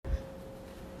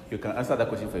You can answer that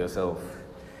question for yourself,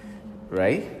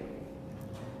 right?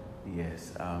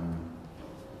 Yes.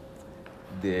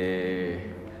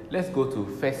 Let's go to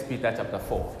 1 Peter chapter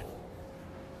 4.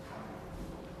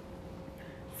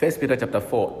 1 Peter chapter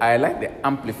 4. I like the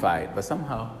Amplified, but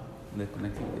somehow the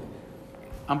connectivity.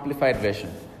 Amplified version.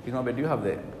 You know, but do you have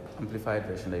the Amplified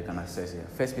version that you can access here?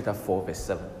 1 Peter 4, verse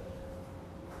 7.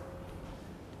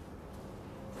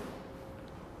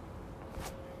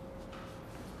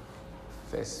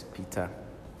 First Peter,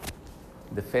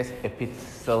 the first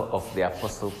epistle of the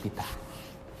Apostle Peter.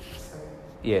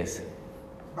 Yes.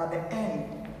 By the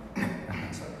end,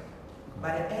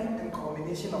 and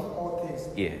culmination of all things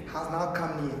has now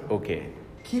come near. Okay.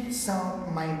 Keep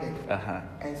sound-minded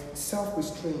and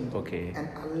self-restrained and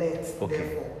alert,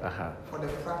 therefore, for the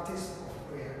practice of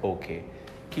prayer. Okay.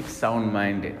 Keep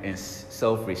sound-minded and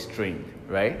self-restrained,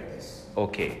 right? Yes.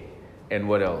 Okay. And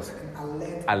what else?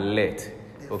 And alert.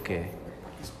 Okay.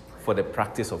 For the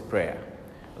practice of prayer.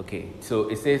 Okay. So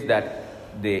it says that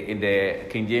in the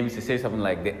King James, it says something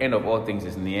like the end of all things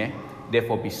is near.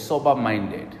 Therefore, be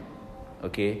sober-minded.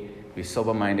 Okay? Be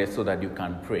sober-minded so that you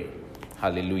can pray.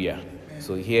 Hallelujah.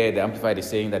 So here the Amplified is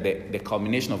saying that the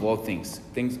culmination of all things,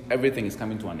 everything is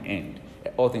coming to an end.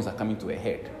 All things are coming to a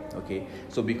head. Okay?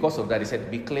 So because of that, he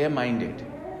said, be clear-minded.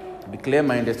 Be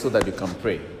clear-minded so that you can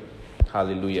pray.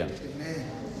 Hallelujah. Amen.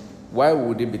 Why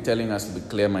would he be telling us to be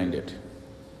clear-minded?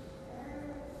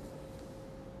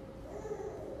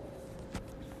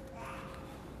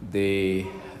 It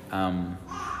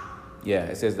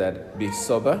says that be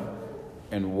sober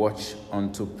and watch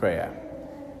unto prayer.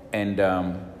 And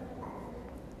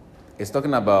it's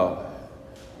talking about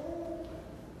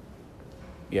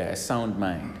a sound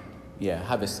mind.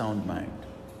 Have a sound mind.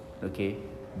 Okay?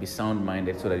 Be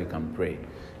sound-minded so that you can pray.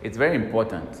 It's very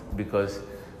important because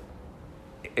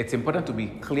it's important to be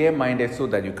clear-minded so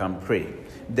that you can pray.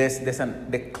 There's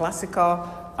the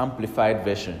classical Amplified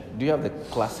version. Do you have the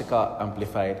classical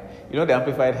Amplified? You know the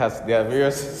Amplified there are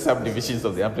various subdivisions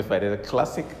of the Amplified. There's a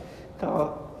classical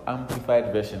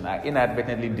Amplified version. I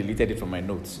inadvertently deleted it from my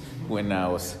notes when I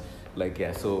was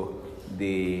so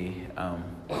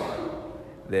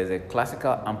there's a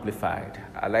classical Amplified.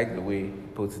 I like the way he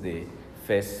puts the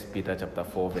 1 Peter chapter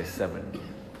 4 verse 7.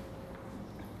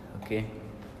 Okay?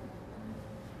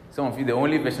 Some of you, the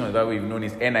only version of the Bible you've known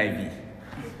is NIV.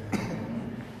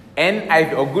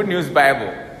 NIV, or Good News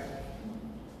Bible.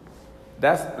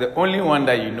 That's the only one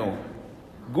that you know.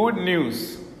 Good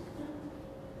news.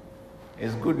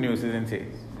 It's good news, isn't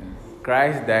it?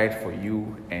 Christ died for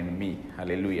you and me.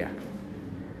 Hallelujah.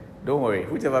 Don't worry,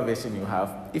 whichever version you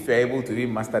have, if you're able to really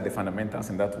master the fundamentals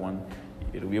in that one,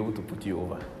 it'll be able to put you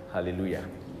over. Hallelujah.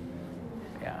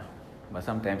 Yeah. But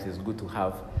sometimes it's good to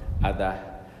have other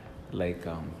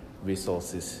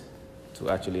resources to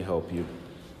actually help you.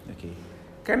 Okay.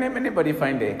 Can anybody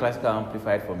find the classical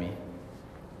Amplified for me?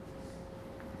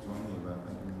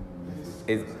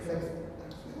 Is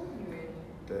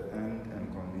the end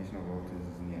and culmination of all things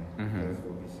is near.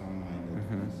 Therefore, be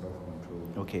sound-minded and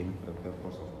self-controlled. Okay. For the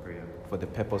purpose of prayer. For the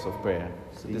purpose of prayer.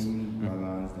 So being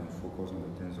balanced and focused on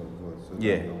the things of God, so that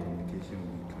your communication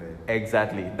will be clear.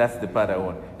 Exactly. That's the part I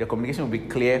want. Your communication will be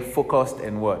clear, focused,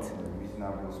 and what?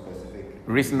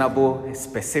 Reasonable,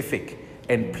 specific,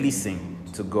 and pleasing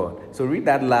to God. So read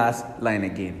that last line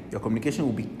again. Your communication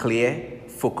will be clear,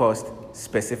 focused,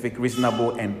 specific,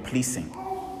 reasonable, and pleasing.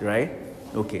 Right?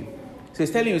 Okay. So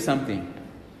it's telling you something.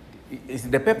 It's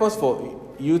the purpose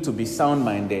for you to be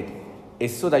sound-minded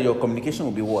is so that your communication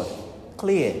will be what?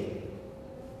 Clear.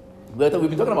 We've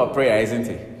been talking about prayer, isn't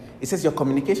it? It says your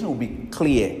communication will be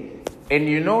clear. And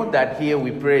you know that here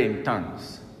we pray in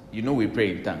tongues. You know we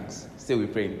pray in tongues. Say we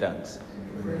pray in tongues.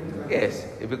 Yes,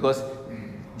 because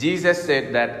Jesus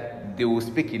said that they will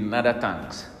speak in other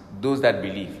tongues, those that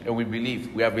believe. And we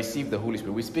believe, we have received the Holy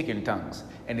Spirit. We speak in tongues.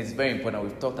 And it's very important.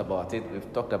 We've talked about it.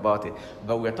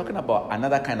 But we're talking about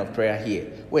another kind of prayer here,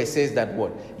 where it says that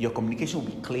what? Your communication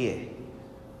will be clear.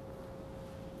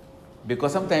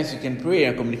 Because sometimes you can pray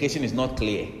and communication is not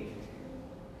clear.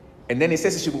 And then it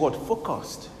says it should be what?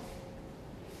 Focused.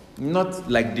 Not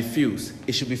like diffuse.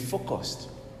 It should be focused.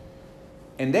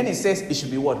 And then it says it should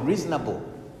be what? Reasonable.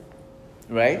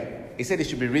 Right? It said it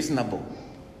should be reasonable.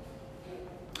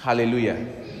 Hallelujah.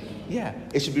 Yeah,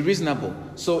 it should be reasonable.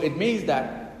 So it means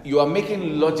that you are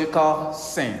making logical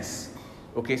sense.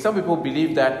 Okay, some people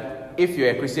believe that if you're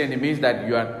a Christian, it means that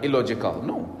you are illogical.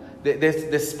 No.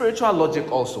 There's spiritual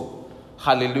logic also.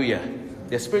 Hallelujah.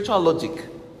 There's spiritual logic.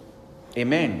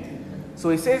 Amen. So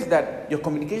it says that your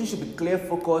communication should be clear,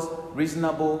 focused,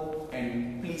 reasonable,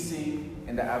 and pleasing.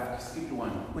 And I've skipped one.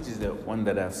 Which is the one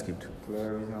that I've skipped?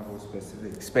 Clear, reasonable,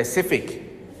 specific. Specific.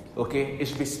 Okay? It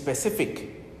should be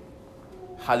specific.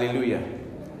 Hallelujah.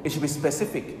 It should be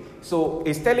specific. So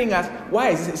it's telling us, why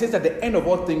is it? It says that the end of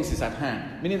all things is at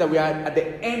hand, meaning that we are at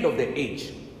the end of the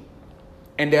age.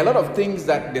 And there are a lot of things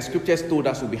that the scriptures told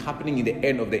us will be happening in the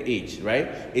end of the age, right?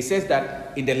 It says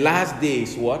that in the last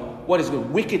days, what is good?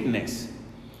 Wickedness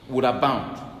would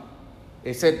abound.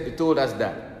 It told us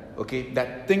that, okay,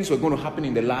 that things were going to happen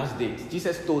in the last days.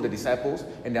 Jesus told the disciples,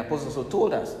 and the apostles also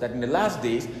told us that in the last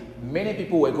days, many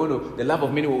people were going to, the love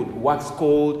of many would wax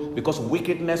cold because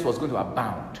wickedness was going to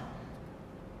abound.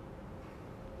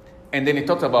 And then he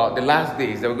talked about the last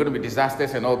days, there were going to be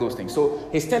disasters and all those things. So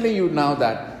he's telling you now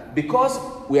that because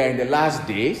we are in the last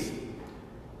days,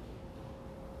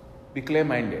 be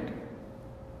clear-minded.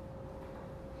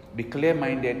 Be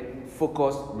clear-minded,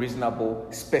 focused, reasonable,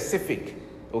 specific,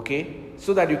 okay?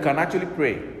 So that you can actually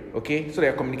pray, okay? So that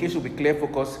your communication will be clear,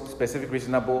 focused, specific,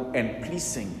 reasonable, and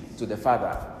pleasing to the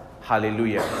Father.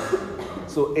 Hallelujah.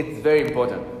 So it's very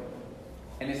important.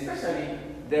 And especially,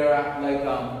 there are like,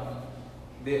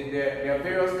 there are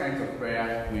various kinds of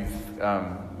prayer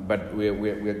but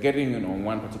we're getting on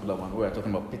one particular one where we're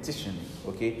talking about petition.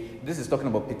 Okay, this is talking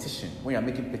about petition. When you're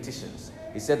making petitions,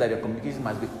 it said that your communication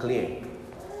must be clear.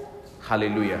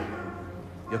 Hallelujah.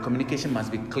 Your communication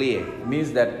must be clear. It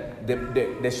means that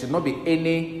there should not be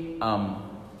any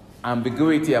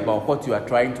ambiguity about what you are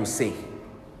trying to say.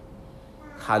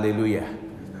 Hallelujah.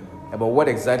 About what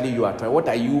exactly you are trying. What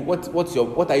are you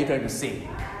trying to say?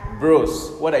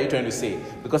 Bros, what are you trying to say?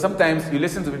 Because sometimes you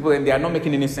listen to people and they are not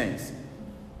making any sense.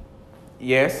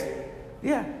 Yes?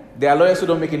 Yeah. There are lawyers who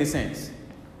don't make any sense.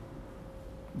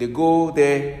 They go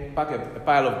there, pack a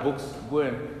pile of books, go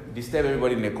and disturb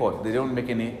everybody in the court. They don't make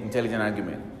any intelligent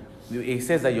argument. It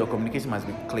says that your communication must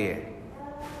be clear.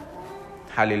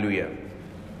 Hallelujah.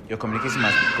 Your communication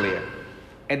must be clear.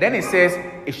 And then it says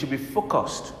it should be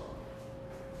focused.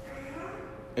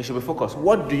 It should be focused.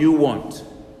 What do you want?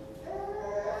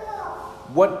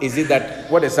 What is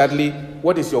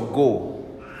your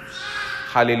goal?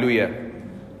 Hallelujah.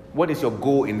 What is your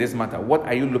goal in this matter? What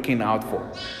are you looking out for?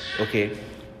 Okay.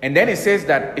 And then it says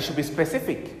that it should be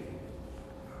specific.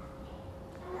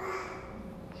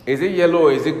 Is it yellow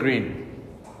or is it green?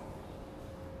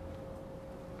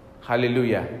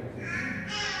 Hallelujah.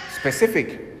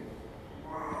 Specific.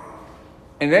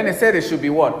 And then it said it should be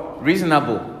what?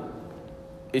 Reasonable.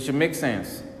 It should make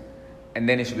sense. And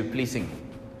then it should be pleasing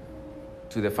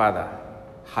to the Father.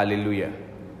 Hallelujah.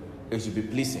 It should be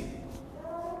pleasing.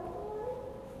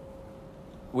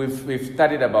 We've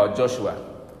studied about Joshua.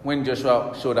 When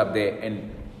Joshua showed up there and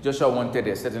Joshua wanted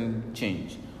a certain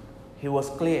change, he was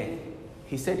clear.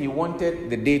 He said he wanted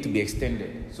the day to be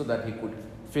extended so that he could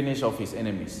finish off his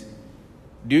enemies.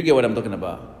 Do you get what I'm talking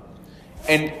about?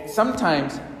 And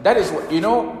sometimes that is what,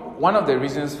 one of the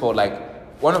reasons for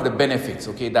one of the benefits,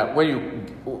 okay, that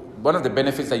one of the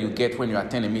benefits that you get when you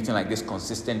attend a meeting like this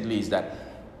consistently is that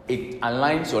it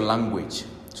aligns your language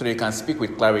so that you can speak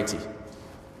with clarity.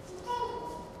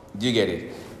 Do you get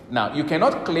it? Now, you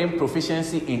cannot claim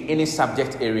proficiency in any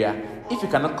subject area if you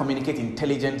cannot communicate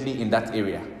intelligently in that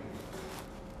area.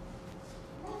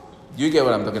 Do you get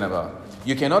what I'm talking about?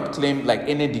 You cannot claim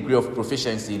any degree of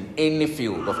proficiency in any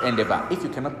field of endeavor if you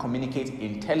cannot communicate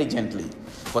intelligently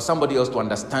for somebody else to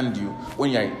understand you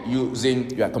when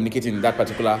you are communicating in that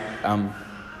particular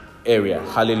area.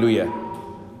 Hallelujah.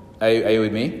 Are you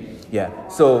with me? Yeah.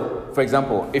 So, for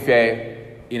example, if you're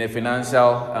in a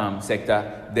financial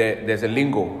sector, there's a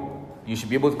lingo. You should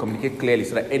be able to communicate clearly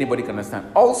so that anybody can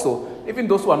understand. Also, even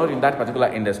those who are not in that particular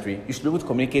industry, you should be able to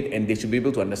communicate and they should be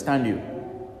able to understand you.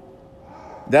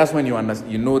 That's when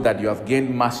you know that you have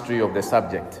gained mastery of the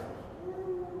subject.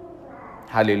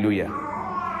 Hallelujah.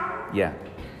 Yeah.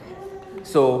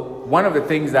 So one of the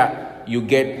things that you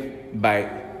get by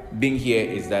being here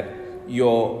is that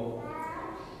your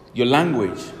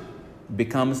language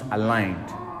becomes aligned.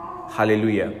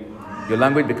 Hallelujah. Your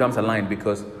language becomes aligned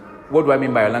because what do I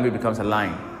mean by your language becomes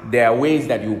aligned? There are ways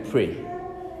that you pray.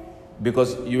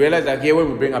 Because you realize that here when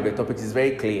we bring up the topic, it's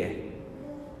very clear.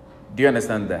 Do you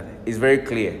understand that? It's very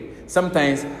clear.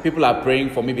 Sometimes people are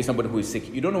praying for maybe somebody who is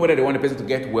sick. You don't know whether they want the person to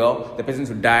get well, the person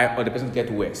to die, or the person to get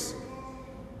worse.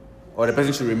 Or the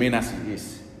person should remain as he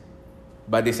is.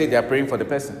 But they say they are praying for the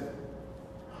person.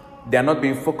 They are not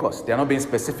being focused. They are not being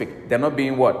specific. They are not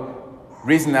being what?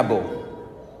 Reasonable.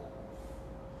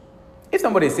 If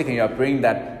somebody is sick and you are praying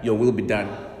that your will be done,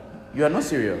 you are not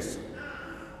serious.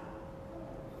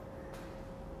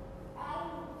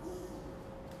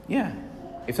 Yeah.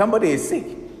 If somebody is sick,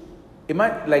 it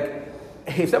might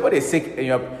if somebody is sick and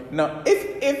you have now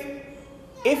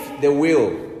if the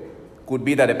will could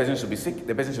be that the person should be sick,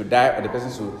 the person should die, or the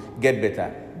person should get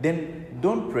better, then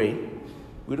don't pray.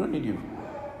 We don't need you.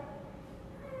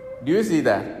 Do you see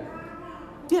that?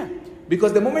 Yeah.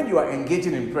 Because the moment you are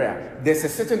engaging in prayer, there's a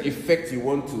certain effect you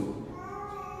want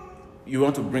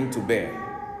to bring to bear.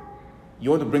 You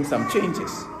want to bring some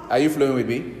changes. Are you flowing with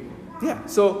me? Yeah.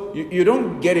 So you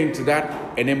don't get into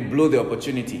that and then blow the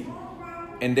opportunity.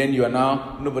 And then you are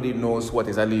now, nobody knows what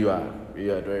exactly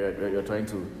you're trying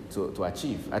to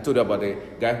achieve. I told you about the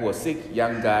guy who was sick,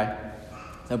 young guy.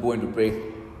 Some people went to pray.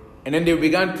 And then they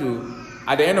began to,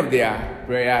 at the end of their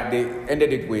prayer, they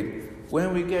ended it with,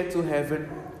 when we get to heaven,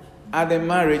 at the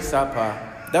marriage supper.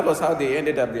 That was how they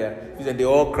ended up there. They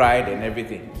all cried and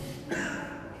everything.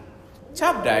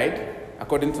 Chap died,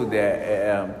 according to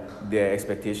their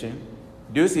expectation.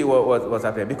 Do you see what's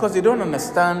happening? Because they don't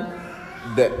understand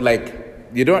that,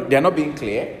 like, they are not being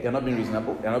clear, they are not being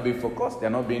reasonable, they are not being focused, they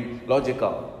are not being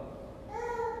logical.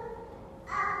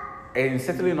 And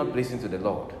certainly not listening to the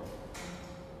Lord.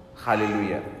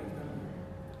 Hallelujah.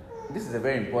 This is a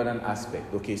very important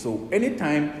aspect. Okay, so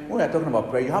anytime when we are talking about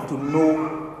prayer, you have to know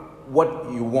what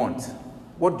you want.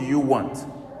 What do you want?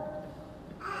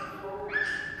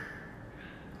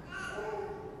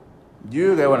 Do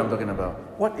you get what I'm talking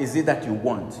about? What is it that you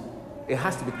want? It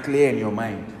has to be clear in your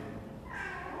mind.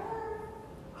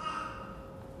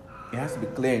 It has to be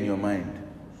clear in your mind.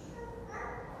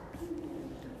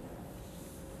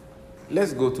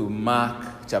 Let's go to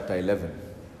Mark chapter 11.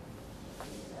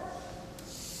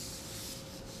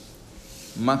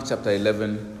 Mark chapter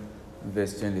 11,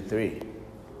 verse 23.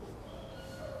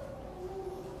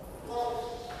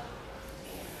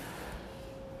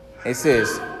 It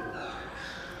says,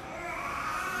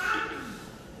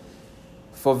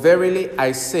 for verily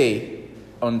I say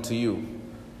unto you.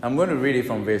 I'm going to read it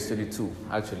from verse 32,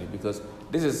 actually, because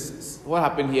this is what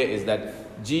happened here is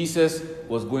that Jesus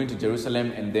was going to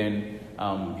Jerusalem, and then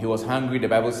he was hungry, the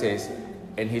Bible says,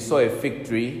 and he saw a fig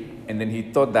tree, and then he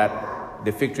thought that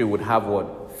the fig tree would have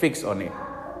what? Figs on it.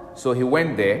 So he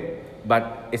went there,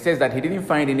 but it says that he didn't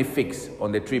find any figs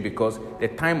on the tree because the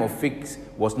time of figs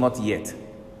was not yet.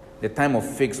 The time of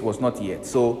figs was not yet.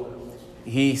 So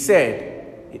he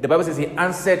said, the Bible says he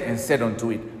answered and said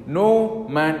unto it, no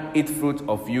man eat fruit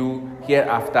of you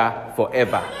hereafter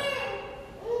forever.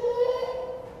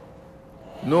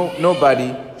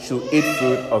 Nobody should eat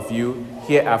fruit of you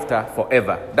hereafter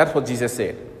forever. That's what Jesus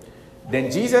said.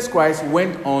 Then Jesus Christ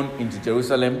went on into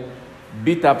Jerusalem,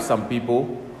 beat up some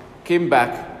people, came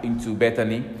back into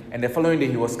Bethany, and the following day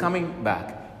he was coming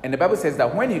back. And the Bible says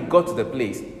that when he got to the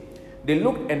place, they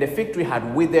looked and the fig tree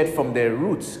had withered from the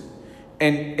roots.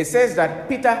 And it says that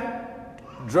Peter,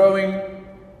 drawing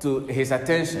to his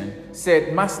attention,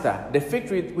 said, Master, the fig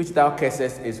tree which thou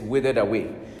cursest is withered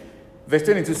away. Verse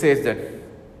 22 says that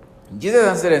Jesus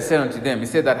answered and said unto them, he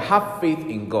said that have faith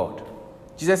in God.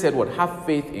 Jesus said what? Have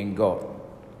faith in God.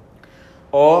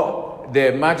 Or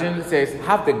the margin says,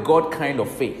 have the God kind of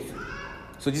faith.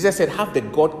 So Jesus said, have the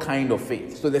God kind of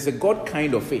faith. So there's a God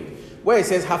kind of faith. Where it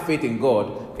says have faith in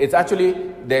God, it's actually,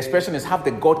 the expression is have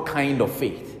the God kind of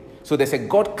faith. So there's a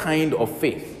God kind of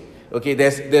faith. Okay,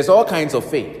 there's all kinds of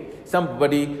faith.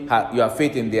 Somebody, you have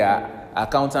faith in their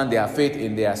accountant, they have faith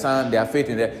in their son, they have faith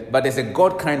in their, but there's a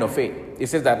God kind of faith. It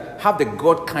says that have the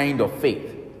God kind of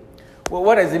faith. Well,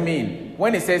 what does it mean?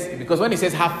 Because when it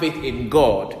says have faith in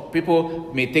God,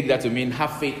 people may take that to mean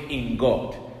have faith in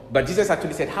God. But Jesus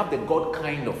actually said have the God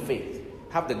kind of faith.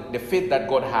 Have the faith that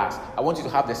God has. I want you to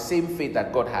have the same faith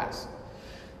that God has.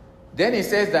 Then he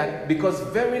says that, because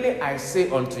verily I say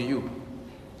unto you,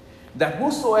 that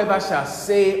whosoever shall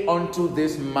say unto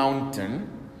this mountain,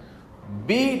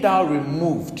 be thou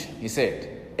removed, he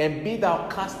said, and be thou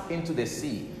cast into the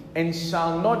sea, and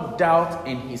shall not doubt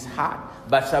in his heart,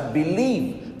 but shall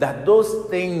believe that those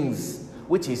things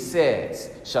which he says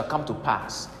shall come to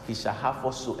pass, he shall have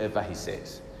whatsoever he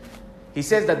says. He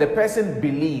says that the person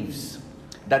believes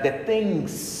that the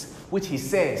things which he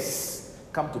says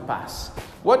come to pass.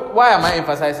 Why am I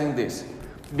emphasizing this?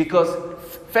 Because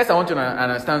first I want you to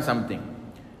understand something.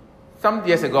 Some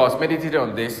years ago I was meditating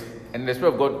on this, and the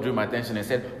Spirit of God drew my attention and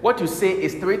said, what you say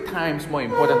is 3 times more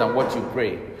important than what you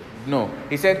pray. No,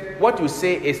 he said, what you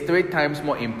say is 3 times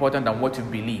more important than what you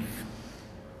believe.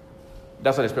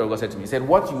 That's what the Spirit of God said to me. He said,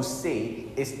 what you say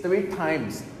is 3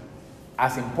 times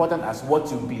as important as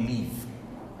what you believe.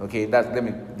 Okay, let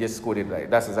me just quote it right.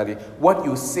 That's exactly what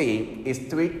you say is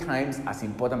 3 times as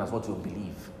important as what you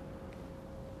believe.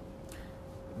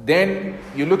 Then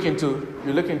you look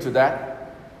into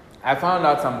that. I found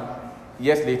out some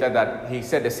years later that he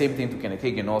said the same thing to Kenneth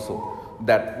Hagin also,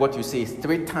 that what you say is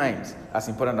 3 times as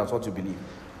important as what you believe.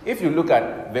 If you look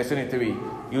at verse 23,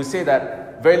 you say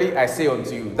that verily I say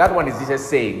unto you. That one is Jesus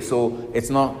saying, so it's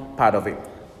not part of it.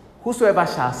 Whosoever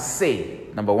shall say,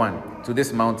 number one, to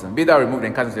this mountain, be thou removed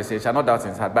and cast into the sea, shall not doubt in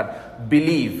his heart, but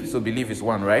believe. So believe is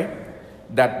one, right?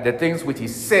 That the things which he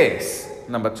says,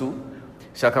 number two,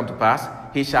 shall come to pass.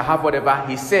 He shall have whatever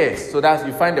he says. So that's,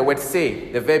 you find the word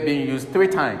say, the verb being used 3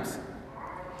 times.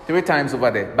 3 times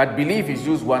over there. But believe is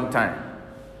used 1 time.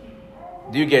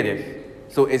 Do you get it?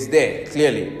 So it's there,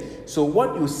 clearly. So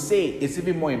what you say is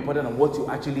even more important than what you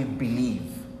actually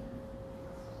believe.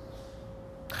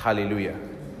 Hallelujah.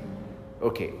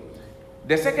 Okay.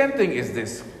 The second thing is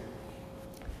this.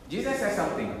 Jesus says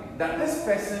something, that this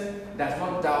person does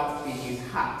not doubt in his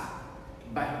heart,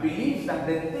 but believes that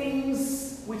the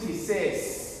things which he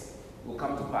says will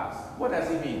come to pass. What does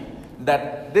it mean?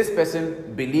 That this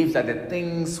person believes that the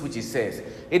things which he says.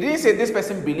 It didn't say this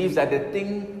person believes that the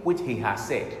thing which he has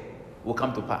said will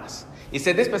come to pass. It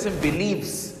said this person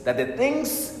believes that the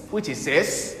things which he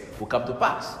says will come to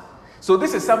pass. So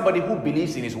this is somebody who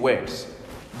believes in his words.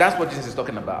 That's what Jesus is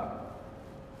talking about.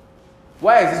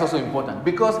 Why is this also important?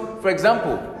 Because, for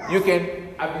example,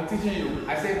 I've been teaching you,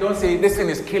 I say, don't say, this thing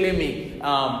is killing me.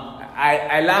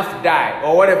 I laugh, die,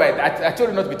 or whatever. I told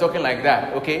you not to be talking like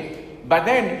that, okay? But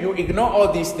then you ignore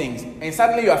all these things, and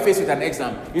suddenly you are faced with an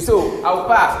exam. You say, oh, I'll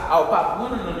pass.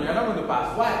 No, you're not going to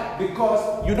pass. Why?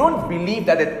 Because you don't believe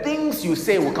that the things you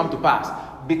say will come to pass.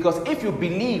 Because if you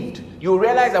believed, you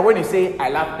realize that when you say, I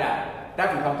laugh, die,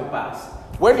 that will come to pass.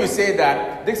 When you say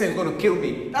that this thing is going to kill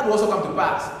me, that will also come to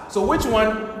pass. So which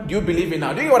one do you believe in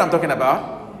now? Do you get what I'm talking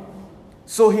about?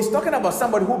 So he's talking about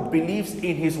somebody who believes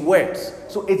in his words.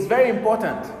 So it's very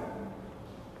important.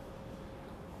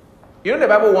 You know, the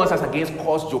Bible warns us against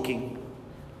coarse joking.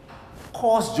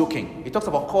 Coarse joking. It talks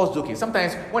about coarse joking.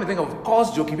 Sometimes when you think of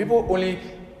coarse joking, people only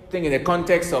think in the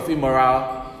context of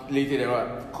immorality.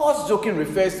 Coarse joking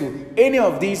refers to any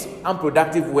of these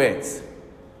unproductive words.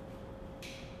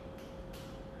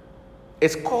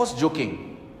 It's coarse joking.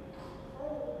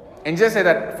 And Jesus said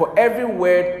that for every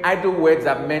word, idle words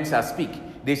that men shall speak,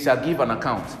 they shall give an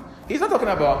account. He's not talking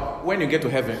about when you get to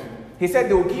heaven. He said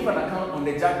they will give an account on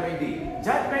the judgment day.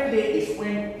 Judgment day is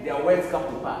when their words come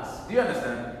to pass. Do you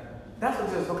understand? That's what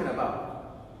he was talking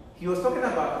about. He was talking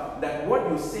about that what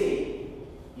you say,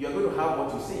 you are going to have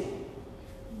what you say.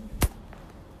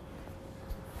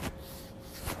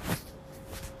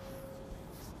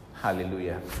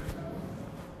 Hallelujah.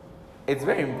 It's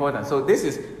very important. So this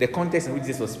is the context in which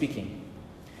Jesus was speaking.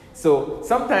 So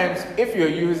sometimes if you're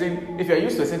used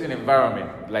to a certain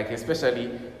environment, like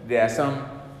especially there are some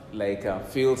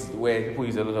fields where people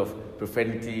use a lot of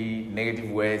profanity, negative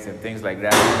words and things like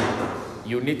that,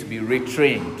 you need to be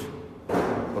retrained.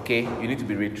 Okay? You need to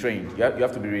be retrained. You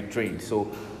have to be retrained. So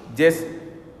just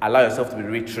allow yourself to be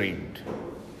retrained.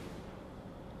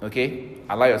 Okay?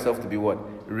 Allow yourself to be what?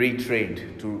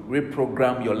 Retrained. To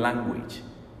reprogram your language.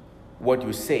 What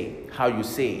you say, how you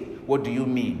say it, what do you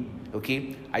mean?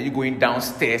 Okay? Are you going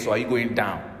downstairs or are you going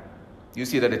down? You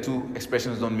see that the two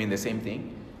expressions don't mean the same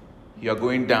thing? You are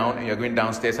going down and you are going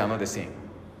downstairs are not the same.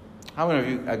 How many of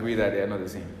you agree that they are not the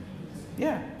same?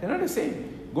 Yeah, they're not the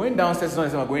same. Going downstairs is not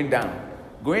the same as going down.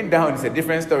 Going down is a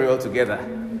different story altogether.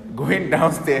 Going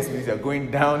downstairs means you're going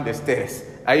down the stairs.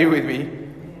 Are you with me?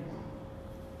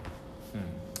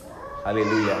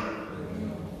 Hallelujah.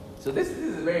 So this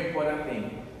is a very important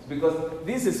thing. Because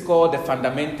this is called the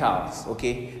fundamentals,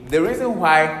 okay? The reason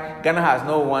why Ghana has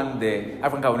not won the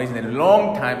African Cup of Nations in a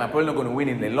long time, and probably not going to win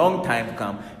in a long time to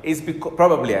come, is because,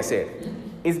 probably I said,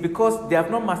 is because they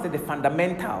have not mastered the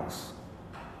fundamentals.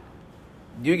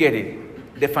 Do you get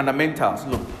it? The fundamentals.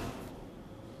 Look,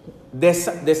 there's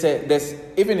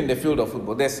even in the field of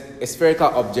football, there's a spherical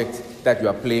object that you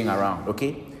are playing around,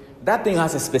 okay? That thing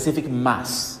has a specific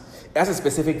mass, it has a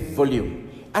specific volume,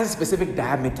 it has a specific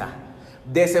diameter.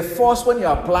 There's a force when you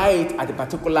apply it at a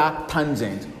particular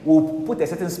tangent, will put a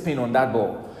certain spin on that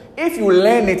ball. If you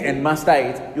learn it and master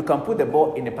it, you can put the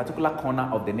ball in a particular corner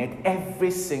of the net every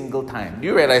single time. Do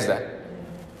you realize that?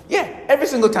 Yeah, every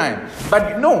single time.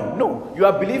 But no, you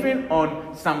are believing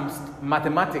on some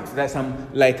mathematics. There's some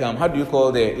how do you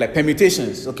call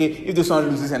permutations? Okay, if this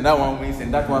one loses and that one wins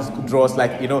and that one draws,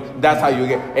 that's how you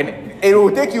get. And it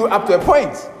will take you up to a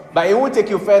point, but it won't take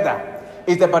you further.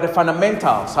 It's about the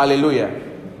fundamentals. Hallelujah.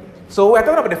 So we're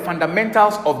talking about the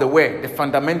fundamentals of the word. The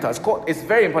fundamentals. It's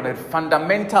very important. The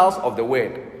fundamentals of the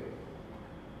word.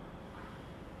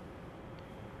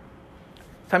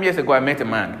 Some years ago, I met a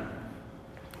man.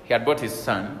 He had brought his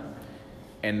son.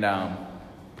 And I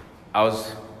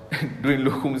was doing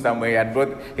locum somewhere. He had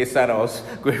brought his son. I was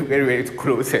going very, very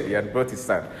close. He had brought his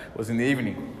son. It was in the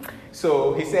evening.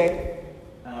 So he said,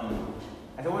 I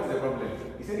said, what is the problem?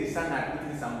 He said his son had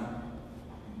eaten some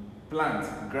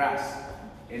plant, grass,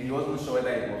 and he wasn't sure whether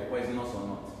it was poisonous or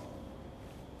not.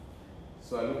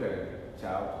 So I looked at the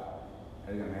child,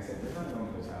 and I said, there's nothing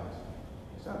wrong with the child.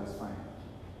 The child is fine.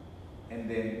 And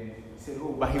then he said,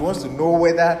 oh, but he wants to know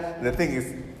whether the thing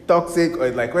is toxic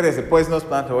or like whether it's a poisonous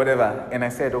plant or whatever. And I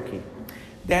said, okay.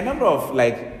 There are a number of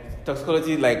like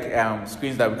toxicology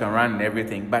screens that we can run and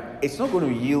everything, but it's not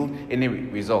going to yield any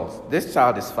results. This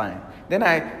child is fine. Then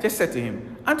I just said to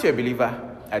him, aren't you a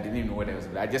believer? I didn't even know what it was.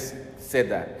 I just said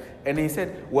that. And he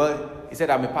said,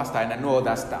 I'm a pastor and I know all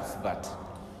that stuff, but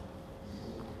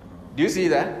do you see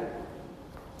that?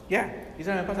 Yeah. He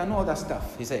said, I'm a pastor, I know all that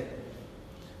stuff. He said.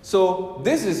 So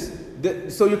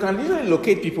so you can usually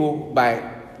locate people by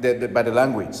the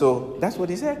language. So that's what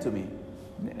he said to me.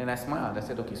 And I smiled. I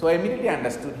said, okay. So I immediately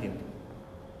understood him.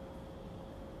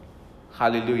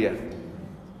 Hallelujah.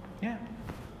 Yeah.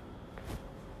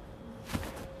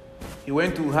 He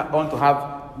went on to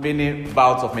have many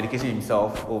bouts of medication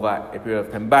himself over a period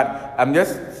of time. But I'm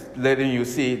just letting you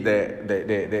see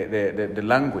the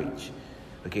language.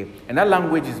 Okay. And that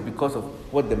language is because of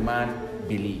what the man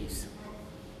believes.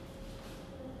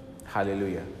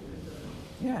 Hallelujah.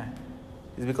 Yeah.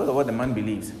 It's because of what the man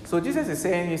believes. So Jesus is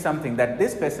saying something that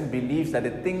this person believes that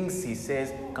the things he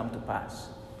says come to pass.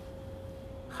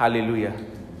 Hallelujah.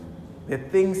 The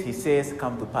things he says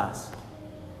come to pass.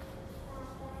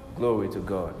 Glory to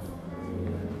God.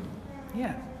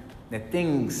 Yeah. The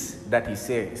things that he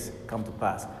says come to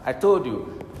pass. I told you,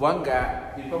 one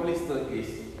guy, he probably still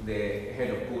is the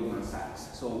head of Goldman Sachs.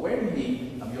 So when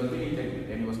he was being interviewed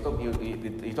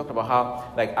and he talked about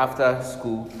how, like, after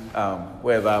school,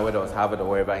 whether it was Harvard or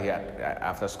wherever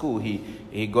after school,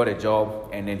 he got a job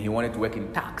and then he wanted to work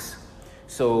in tax.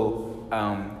 So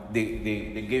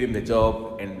they gave him the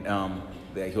job and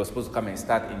he was supposed to come and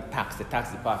start in the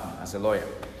tax department as a lawyer,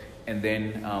 and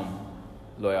then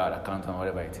lawyer or accountant or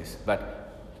whatever it is. But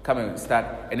come and start,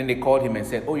 and then they called him and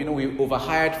said, oh, we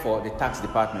overhired for the tax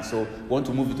department, so we want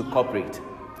to move you to corporate.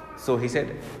 So he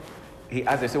said, he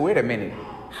asked, they said, wait a minute,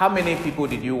 how many people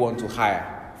did you want to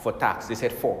hire for tax? They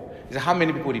said 4. He said, how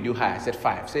many people did you hire? I said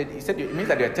 5. He said, it means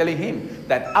that they're telling him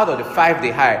that out of the 5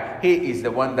 they hire, he is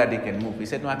the one that they can move. He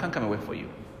said, no, I can't come and work for you.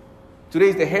 Today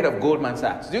is the head of Goldman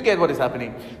Sachs. Do you get what is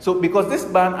happening? So because this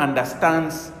man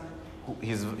understands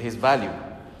his value.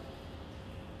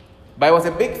 But it was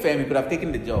a big firm, he could have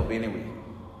taken the job anyway.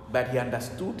 But he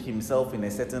understood himself in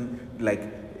a certain,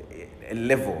 a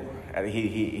level.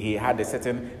 He had a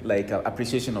certain,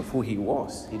 appreciation of who he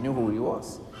was. He knew who he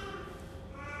was.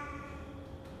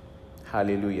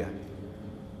 Hallelujah.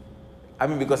 I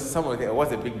mean, because some of them,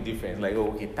 what's the big difference?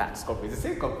 Tax, corporation. It's the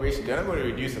same corporation. They're not going to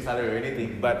reduce the salary or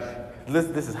anything. But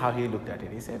this is how he looked at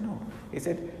it. He said, no. He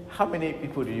said, how many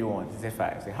people do you want? He said,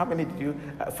 5. He said, how many did you,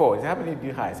 4. He said, how many did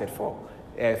you hire? He said, 4.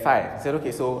 5. He said,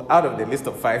 okay, so out of the list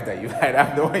of 5 that you had,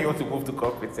 I'm the one you want to move to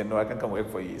corporate. He said, no, I can come work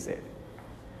for you, he said.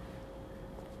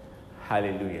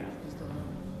 Hallelujah.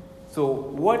 So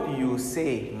what you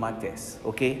say matters,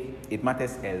 okay? It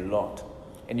matters a lot.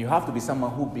 And you have to be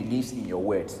someone who believes in your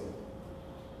words.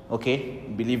 Okay?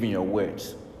 Believe in your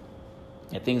words.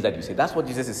 The things that you say. That's what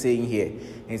Jesus is saying here.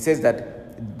 And he says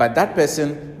that, but that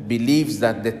person believes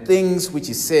that the things which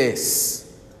he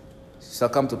says shall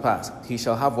come to pass. He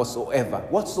shall have whatsoever.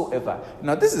 Whatsoever.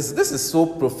 Now this is so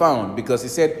profound, because he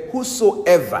said,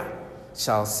 whosoever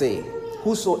shall say.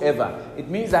 Whosoever. It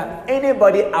means that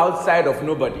anybody outside of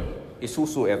nobody is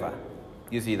whosoever.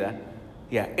 You see that?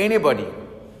 Yeah, anybody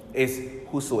is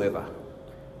whosoever.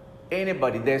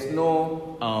 Anybody. There's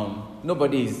no,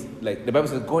 nobody is, like the Bible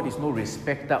says, God is no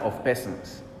respecter of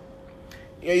persons.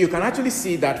 You can actually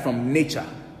see that from nature.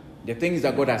 The things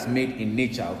that God has made in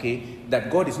nature, okay? That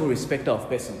God is no respecter of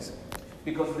persons.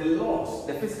 Because the laws,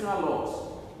 the physical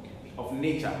laws of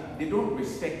nature, they don't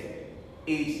respect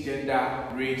age, gender,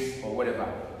 race, or whatever.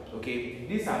 Okay?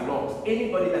 These are laws.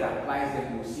 Anybody that applies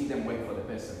them will see them work for the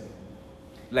person.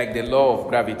 Like the law of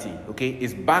gravity, okay,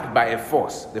 is backed by a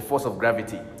force, the force of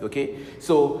gravity, okay?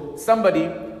 So somebody,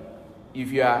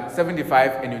 if you are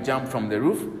 75 and you jump from the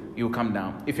roof, you come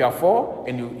down. If you are 4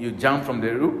 and you jump from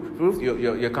the roof,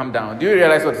 you come down. Do you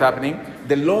realize what's happening?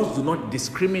 The laws do not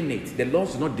discriminate. The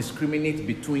laws do not discriminate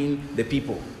between the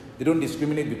people. They don't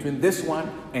discriminate between this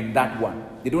one and that one.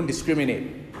 They don't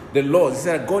discriminate. The laws, he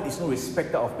said, God is no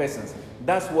respecter of persons.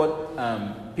 That's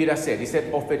what Peter said. He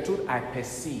said, of a truth I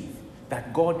perceive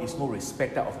that God is no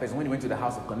respecter of persons. When he went to the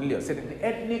house of Cornelius, he said, in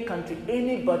any country,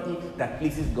 anybody that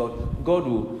pleases God, God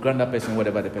will grant that person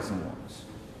whatever the person wants.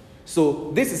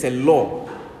 So this is a law.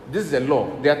 This is a law.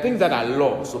 There are things that are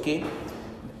laws, okay?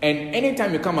 And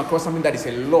anytime you come across something that is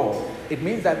a law, it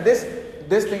means that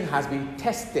this thing has been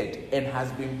tested and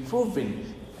has been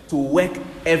proven to work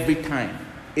every time.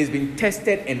 It's been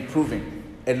tested and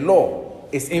proven. A law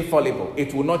is infallible.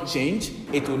 It will not change.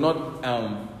 It will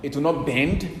not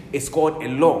bend. It's called a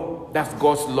law. That's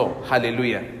God's law.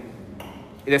 Hallelujah.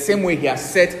 In the same way, he has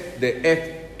set the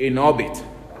earth in orbit.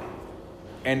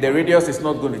 And the radius is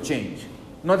not going to change.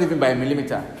 Not even by a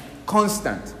millimeter.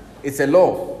 Constant. It's a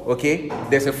law. Okay?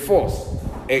 There's a force.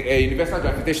 A universal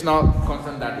gravitational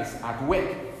constant that is at work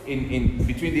in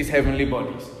between these heavenly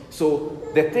bodies. So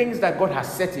the things that God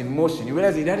has set in motion, you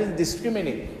realize He doesn't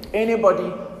discriminate. Anybody,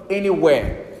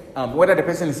 anywhere, whether the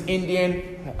person is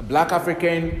Indian, Black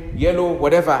African, yellow,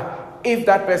 whatever, if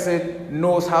that person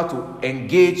knows how to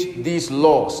engage these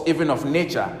laws, even of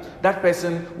nature, that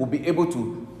person will be able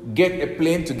to get a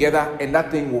plane together and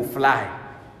that thing will fly.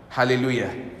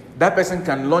 Hallelujah. That person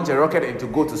can launch a rocket and to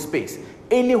go to space.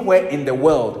 Anywhere in the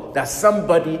world that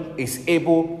somebody is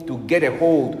able to get a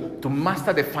hold, to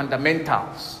master the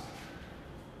fundamentals.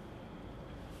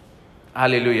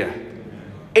 Hallelujah.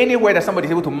 Anywhere that somebody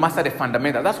is able to master the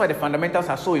fundamentals. That's why the fundamentals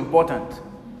are so important.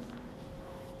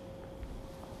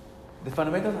 The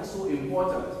fundamentals are so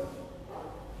important.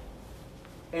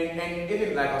 And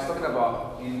even like I was talking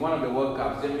about in one of the World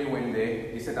Cups, Germany went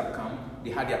there, they set up camp,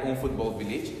 they had their own football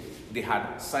village. They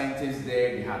had scientists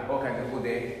there, they had all kinds of people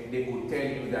there. They could tell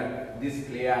you that this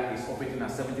player is operating at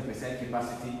 70%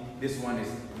 capacity, this one is,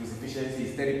 his efficiency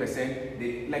is 30%.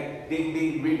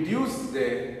 They reduced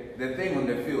the thing on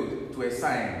the field to a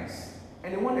science.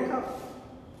 And they won the cup.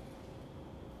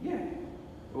 Yeah.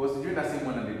 It was during that same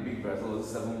one that they beat Brazil,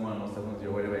 7-1 or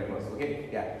 7-0, whatever it was. Okay?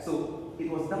 Yeah. So it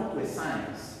was down to a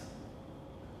science.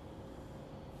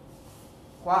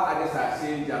 While others are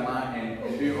saying Jama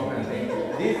and doing all kinds of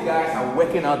things, these guys are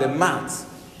working out the maths.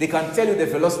 They can tell you the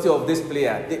velocity of this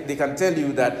player. They can tell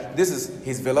you that this is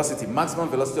his velocity, maximum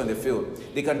velocity on the field.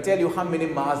 They can tell you how many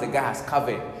miles the guy has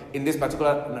covered in this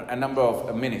particular number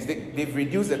of minutes. They've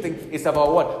reduced the thing. It's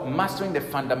about what? Mastering the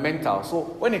fundamentals. So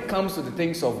when it comes to the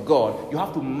things of God, you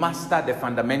have to master the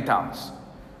fundamentals.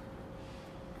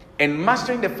 And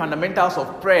mastering the fundamentals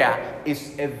of prayer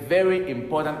is a very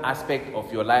important aspect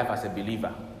of your life as a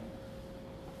believer.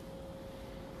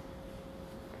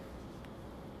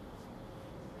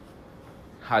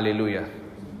 Hallelujah.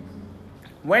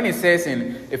 When it says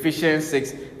in Ephesians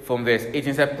 6 from verse 18,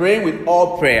 it says praying with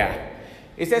all prayer.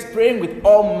 It says praying with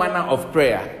all manner of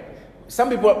prayer.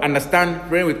 Some people understand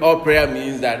praying with all prayer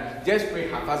means that just pray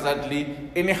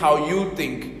haphazardly, anyhow you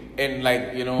think. And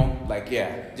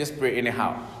just pray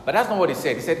anyhow. But that's not what he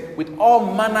said. He said, with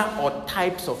all manner or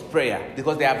types of prayer.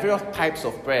 Because there are various types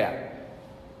of prayer.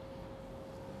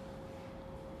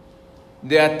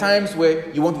 There are times where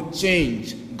you want to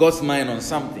change God's mind on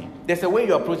something. There's a way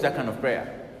you approach that kind of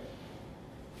prayer.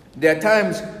 There are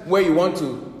times where you want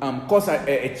to cause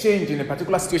a change in a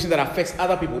particular situation that affects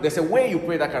other people. There's a way you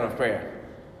pray that kind of prayer.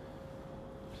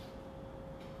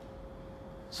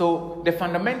 So the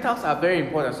fundamentals are very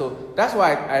important. So that's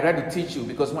why I try to teach you,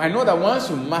 because I know that once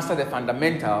you master the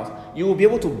fundamentals, you will be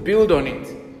able to build on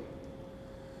it.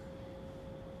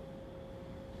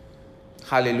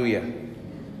 Hallelujah.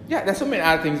 Yeah, there's so many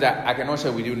other things that I cannot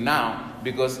share with you now,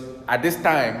 because at this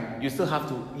time,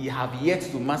 you have yet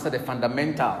to master the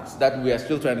fundamentals that we are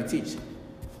still trying to teach.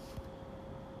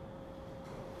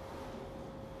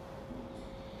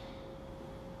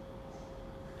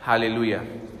 Hallelujah.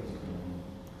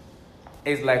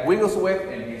 It's like Wigglesworth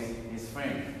and his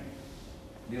friend.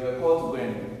 They were called to go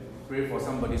and pray for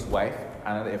somebody's wife,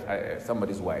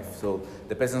 somebody's wife. So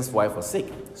the person's wife was sick.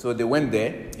 So they went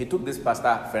there. He took this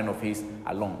pastor friend of his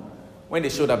along. When they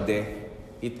showed up there,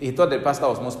 he thought the pastor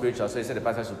was more spiritual, so he said the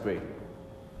pastor should pray.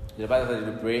 The pastor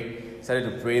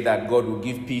started to pray that God will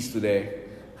give peace to the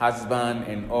husband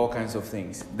and all kinds of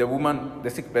things. The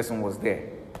sick person was there.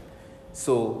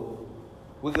 So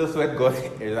Wigglesworth got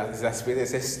exasperated and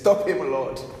said, "Stop him,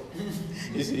 Lord."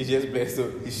 He just blessed.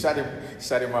 So he shut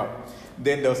him up.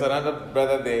 Then there was another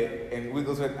brother there, and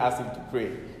Wigglesworth asked him to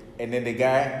pray. And then the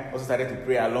guy also started to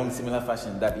pray along similar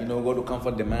fashion, that God will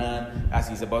comfort the man as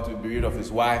he's about to be bereaved of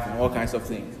his wife and all kinds of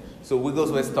things. So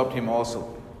Wigglesworth stopped him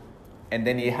also. And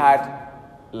then he had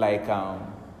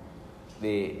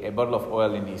a bottle of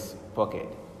oil in his pocket.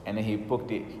 And then he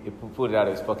put it out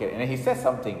of his pocket. And then he said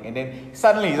something. And then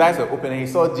suddenly his eyes were open and he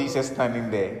saw Jesus standing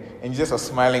there. And Jesus was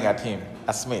smiling at him,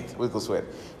 at Smith, Wigglesworth.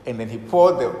 And then he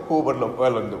poured the whole bottle of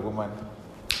oil on the woman.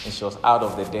 And she was out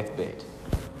of the deathbed.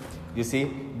 You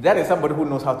see, that is somebody who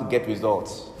knows how to get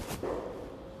results.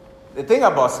 The thing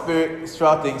about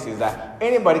spiritual things is that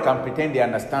anybody can pretend they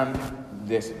understand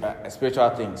the spiritual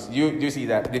things. You see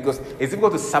that? Because it's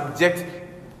difficult to subject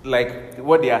like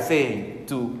what they are saying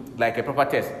to like a proper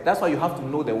test. That's why you have to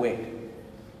know the word.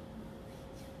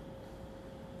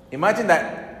 Imagine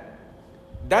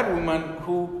that woman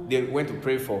who they went to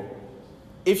pray for,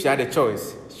 if she had a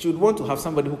choice, she would want to have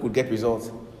somebody who could get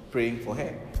results praying for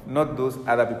her, not those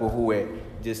other people who were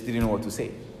just didn't know what to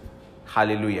say.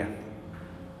 Hallelujah.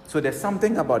 So there's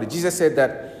something about it. Jesus said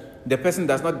that the person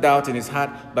does not doubt in his heart,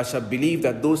 but shall believe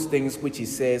that those things which he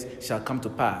says shall come to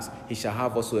pass. He shall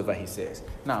have whatsoever he says.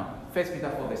 Now, 1 Peter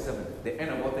 4 verse 7, the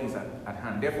end of all things at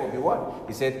hand. Therefore, be what?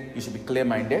 He said you should be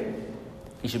clear-minded.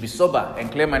 You should be sober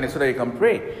and clear-minded so that you can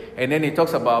pray. And then he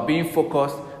talks about being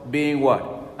focused, being what?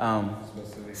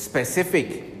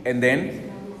 Specific. And then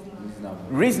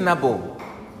reasonable.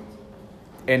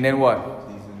 And then what?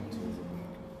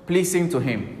 Pleasing to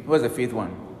him. What's the fifth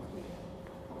one?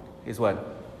 Is what?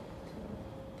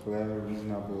 Clear,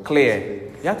 reasonable. Clear.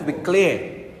 Specific. You have to be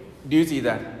clear. Do you see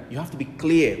that? You have to be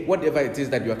clear. Whatever it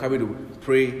is that you are coming to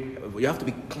pray, you have to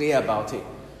be clear about it.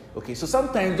 Okay, so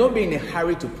sometimes don't be in a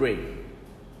hurry to pray.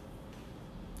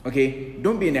 Okay,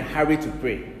 don't be in a hurry to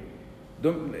pray.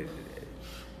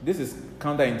 This is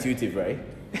counterintuitive, right?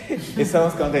 It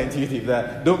sounds counterintuitive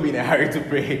that don't be in a hurry to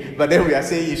pray, but then we are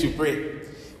saying you should pray.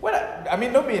 Well, I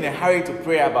mean, don't be in a hurry to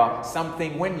pray about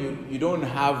something when you don't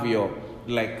have your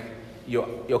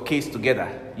case together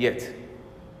yet.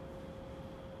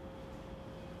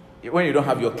 When you don't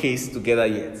have your case together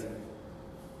yet.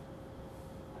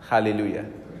 Hallelujah.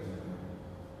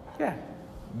 Yeah.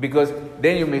 Because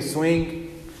then you may swing,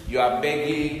 you are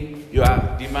begging, you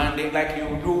are demanding, like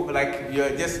you do, like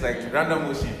you're just like random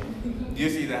motion. Do you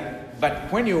see that?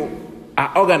 But when you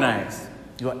are organized,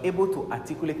 you are able to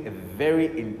articulate a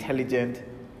very intelligent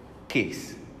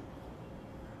case.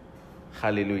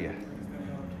 Hallelujah.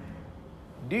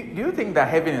 Do you think that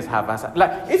heaven is haphazard?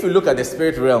 Like, if you look at the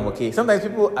spirit realm, okay, sometimes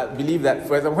people believe that,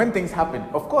 for example, when things happen,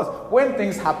 of course, when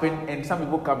things happen and some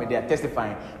people come and they are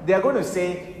testifying, they are going to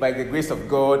say, by the grace of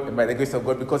God, and by the grace of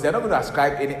God, because they're not going to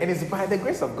ascribe any, and it's by the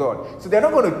grace of God. So they're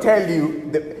not going to tell you,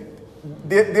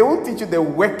 they will teach you the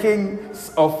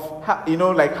workings of,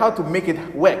 like how to make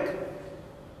it work.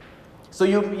 So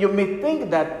you may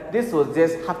think that this was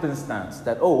just happenstance,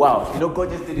 that, oh wow, God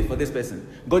just did it for this person,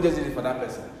 God just did it for that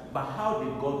person. But how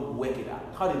did God work it out?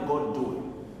 How did God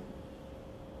do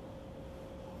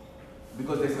it?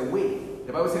 Because there's a way.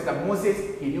 The Bible says that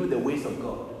Moses, he knew the ways of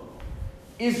God.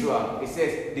 Israel, it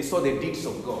says they saw the deeds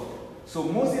of God. So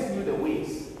Moses knew the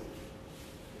ways.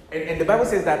 And the Bible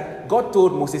says that God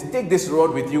told Moses, take this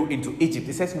rod with you into Egypt.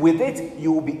 It says, with it,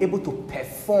 you will be able to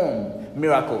perform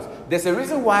miracles. There's a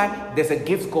reason why there's a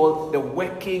gift called the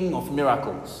working of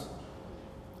miracles.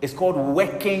 It's called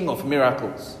working of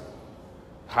miracles.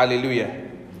 Hallelujah.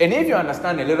 And if you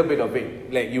understand a little bit of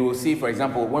it, like you will see, for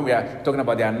example, when we are talking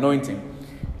about the anointing,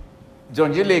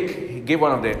 John G. Lake gave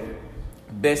one of the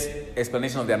best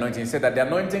explanations of the anointing. He said that the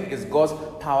anointing is God's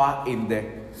power in the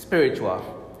spiritual,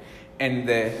 and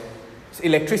the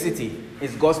electricity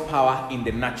is God's power in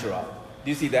the natural.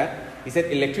 Do you see that? He said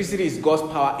electricity is God's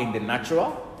power in the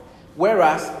natural,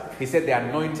 whereas he said the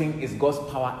anointing is God's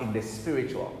power in the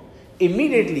spiritual.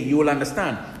 Immediately you will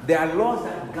understand there are laws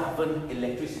that govern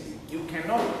electricity. You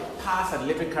cannot pass an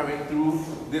electric current through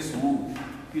this wood,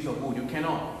 piece of wood. You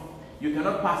cannot. You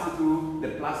cannot pass it through the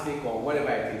plastic or whatever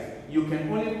it is. You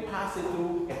can only pass it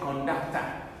through a conductor.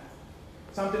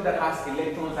 Something that has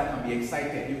electrons that can be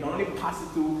excited. You can only pass it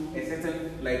through a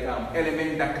certain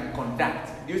element that can conduct.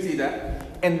 Do you see that?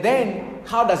 And then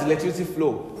how does electricity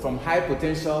flow? From high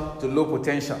potential to low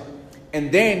potential. And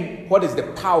then, what is the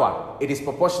power? It is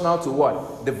proportional to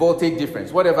what? The voltage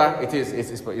difference. Whatever it is,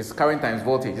 it's current times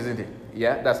voltage, isn't it?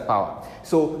 Yeah, that's power.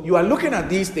 So, you are looking at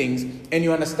these things, and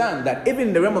you understand that even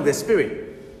in the realm of the spirit,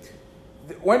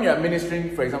 when you are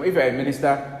ministering, for example, if you are a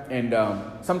minister, and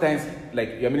sometimes,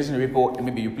 like, you are ministering to people, and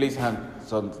maybe you place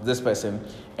hands on this person,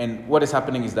 and what is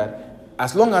happening is that,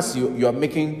 as long as you are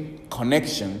making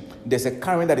connection, there's a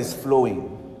current that is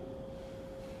flowing.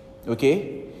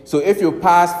 Okay? So if you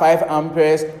pass 5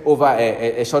 amperes over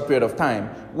a short period of time,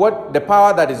 what the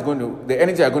power that is the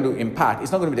energy you are going to impart,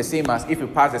 it's not going to be the same as if you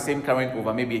pass the same current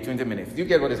over maybe 20 minutes. Do you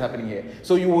get what is happening here?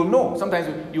 So you will know. Sometimes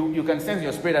you can sense in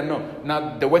your spirit that no,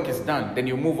 now the work is done, then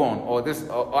you move on, or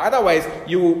otherwise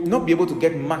you will not be able to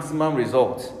get maximum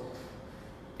results.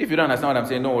 If you don't understand what I'm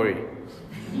saying, don't worry.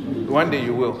 One day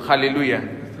you will. Hallelujah.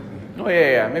 Oh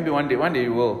yeah. Maybe one day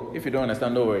you will. If you don't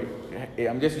understand, don't worry.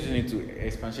 I'm just using it to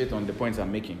expatiate on the points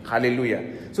I'm making.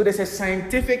 Hallelujah. So there's a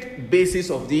scientific basis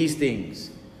of these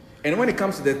things. And when it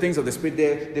comes to the things of the spirit,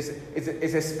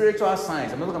 it's a spiritual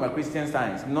science. I'm not talking about Christian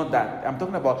science. Not that. I'm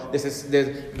talking about there's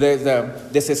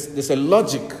a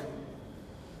logic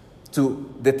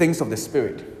to the things of the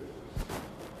Spirit.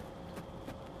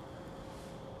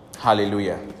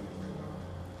 Hallelujah.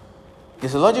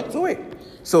 There's a logic to it.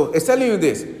 So it's telling you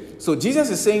this. So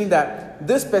Jesus is saying that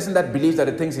this person that believes that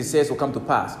the things he says will come to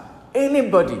pass,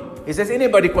 anybody, he says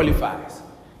anybody qualifies.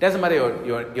 Doesn't matter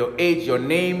your age, your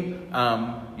name,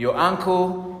 your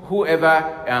uncle,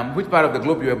 whoever, which part of the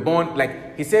globe you were born.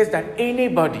 Like, he says that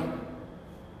anybody.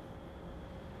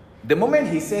 The moment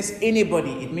he says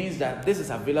anybody, it means that this is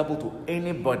available to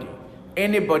anybody.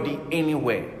 Anybody,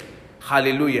 anywhere.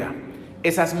 Hallelujah.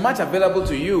 It's as much available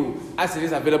to you as it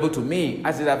is available to me,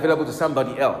 as it is available to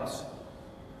somebody else.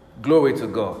 Glory to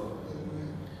God.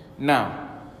 Now,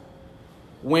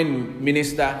 when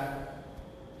minister,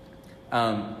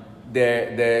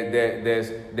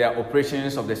 there are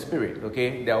operations of the Spirit,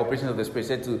 okay? There are operations of the Spirit.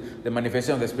 Said to the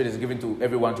manifestation of the Spirit is given to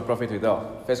everyone to profit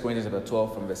withal. 1 Corinthians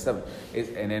 12 from verse 7.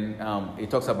 And then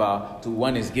it talks about to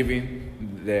one is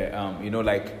given the,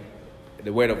 like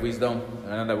the word of wisdom,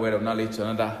 another word of knowledge,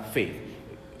 another faith,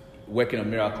 working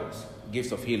on miracles,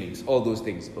 gifts of healings, all those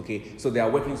things, okay? So there are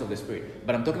workings of the Spirit.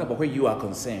 But I'm talking about where you are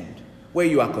concerned. Where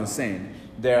you are concerned,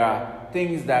 there are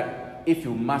things that if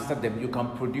you master them, you can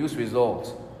produce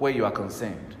results where you are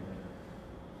concerned.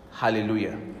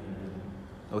 Hallelujah.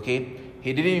 Okay?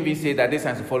 He didn't even say that this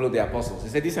has to follow the apostles. He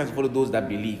said this has to follow those that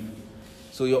believe.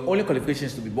 So your only qualification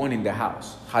is to be born in the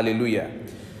house. Hallelujah.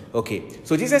 Okay.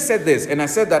 So Jesus said this, and I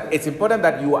said that it's important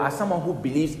that you are someone who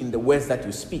believes in the words that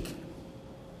you speak.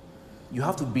 You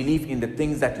have to believe in the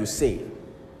things that you say.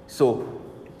 So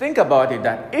think about it,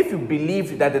 that if you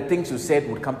believed that the things you said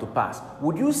would come to pass,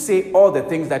 would you say all the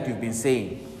things that you've been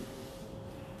saying?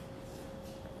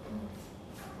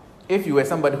 If you were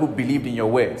somebody who believed in your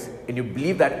words and you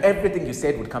believe that everything you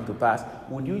said would come to pass,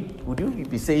 would you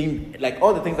be saying, like,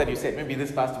 all the things that you said, maybe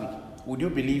this past week, would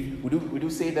you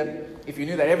say them? If you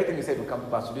knew that everything you said would come to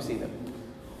pass, would you say them?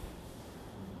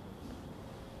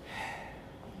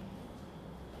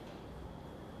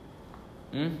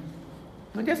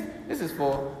 No, this is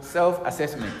for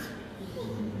self-assessment.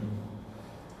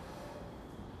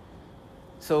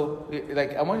 So,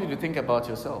 like, I want you to think about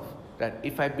yourself. That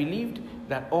if I believed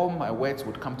that all my words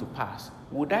would come to pass,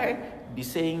 would I be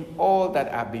saying all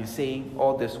that I've been saying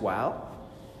all this while?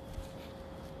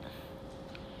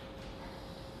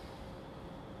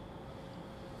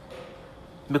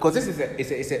 Because this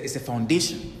is a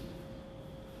foundation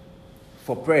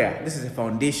for prayer. This is a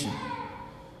foundation.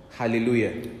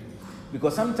 Hallelujah.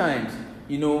 Because sometimes,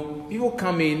 people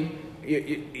come in,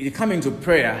 you come into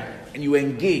prayer and you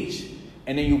engage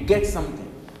and then you get something.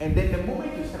 And then the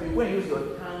moment you start, you go and use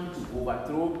your tongue to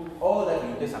overthrow all that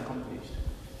you just accomplished.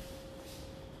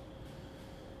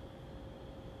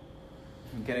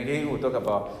 Kennedy will talk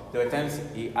about, there were times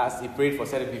he prayed for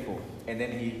certain people, and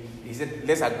then he said,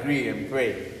 let's agree and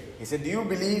pray. He said, do you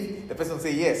believe? The person would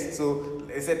say yes. So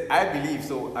he said, I believe,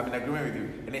 so I'm in agreement with you.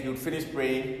 And then he would finish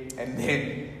praying, and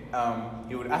then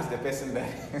he would ask the person that,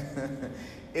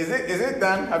 is it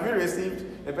done? Have you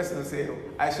received? The person will say,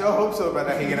 I sure hope so,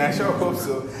 Brother Hagin, I sure hope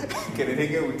so. Kenneth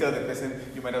Hagin will tell the person,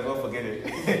 you might as well forget it.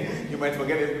 You might as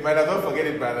well forget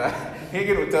it, Brother.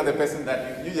 Hagin will tell the person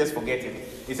that you just forget it.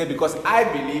 He said, because I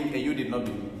believe and you did not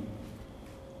believe.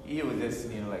 He will just,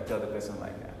 tell the person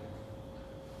like that.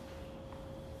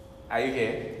 Are you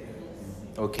here?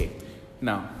 Okay.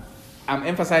 Now, I'm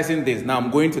emphasizing this. Now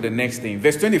I'm going to the next thing.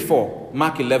 Verse 24,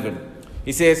 Mark 11.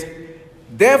 He says,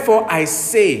 therefore I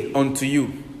say unto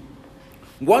you,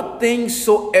 what things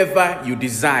soever you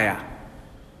desire.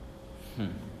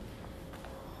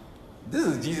 This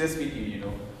is Jesus speaking,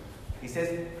 He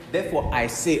says, therefore I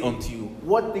say unto you,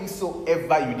 what things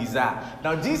soever you desire.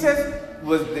 Now Jesus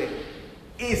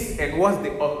is and was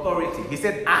the authority. He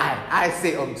said, I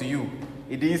say unto you.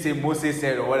 He didn't say Moses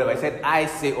said or whatever. He said, I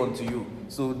say unto you.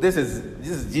 So this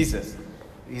is Jesus.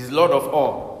 He's Lord of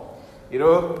all.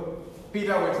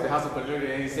 Peter went to the house of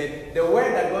Cornelius and he said, the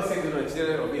word that God sent to the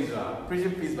children of Israel,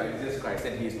 preaching peace by Jesus Christ,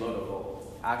 said he is Lord of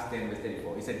all. Acts 10 verse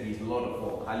 34. He said he is Lord of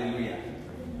all. Hallelujah.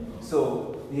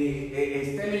 So he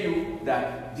is telling you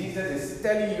that Jesus is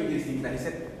telling you these things. That he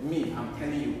said, I'm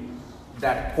telling you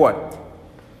that what?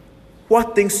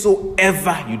 What things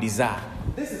soever you desire.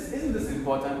 Isn't this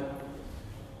important?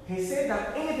 He said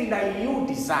that anything that you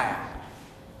desire,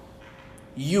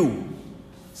 you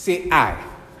say I.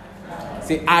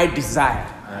 Say I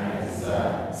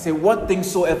desire. Say what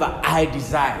things soever I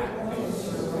desire.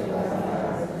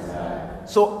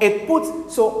 So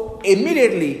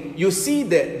immediately you see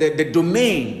the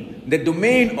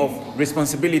domain of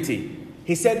responsibility.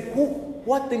 He said,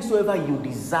 what things soever you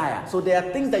desire. So there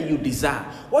are things that you desire.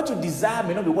 What you desire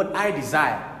may not be what I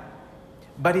desire.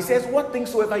 But he says, what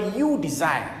things soever you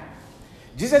desire.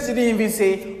 Jesus didn't even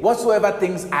say, whatsoever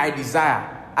things I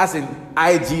desire, as in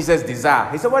I, Jesus,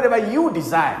 desire. He said, whatever you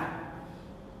desire.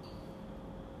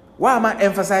 Why am I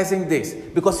emphasizing this?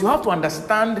 Because you have to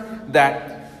understand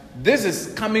that this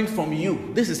is coming from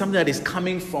you. This is something that is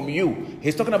coming from you.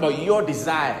 He's talking about your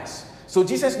desires. So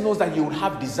Jesus knows that you will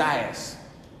have desires.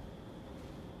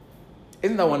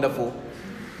 Isn't that wonderful?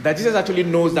 That Jesus actually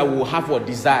knows that we will have what?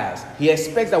 Desires. He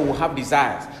expects that we'll have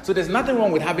desires. So there's nothing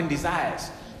wrong with having desires.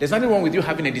 There's nothing wrong with you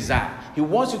having a desire. He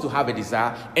wants you to have a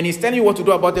desire, and he's telling you what to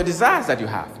do about the desires that you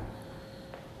have.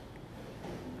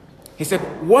 He said,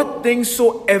 what things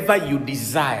soever you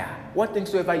desire. What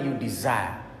things soever you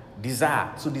desire.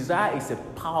 Desire. So desire is a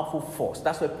powerful force.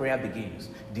 That's where prayer begins.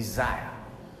 Desire.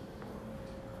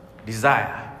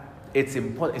 Desire. It's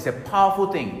important. It's a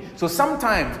powerful thing. So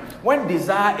sometimes when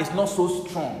desire is not so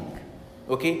strong,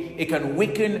 okay, it can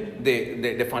weaken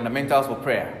the fundamentals of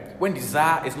prayer. When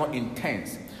desire is not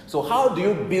intense. So how do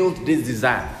you build this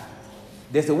desire?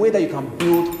 There's a way that you can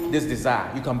build this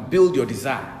desire. You can build your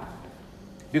desire.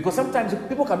 Because sometimes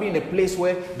people can be in a place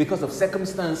where, because of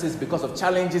circumstances, because of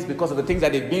challenges, because of the things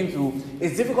that they've been through,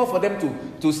 it's difficult for them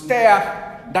to stir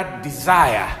up that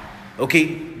desire,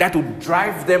 okay, that will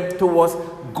drive them towards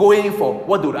going for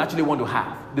what they would actually want to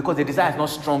have, because the desire is not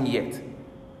strong yet.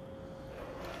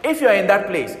 If you are in that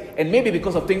place, and maybe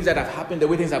because of things that have happened, the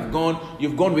way things have gone,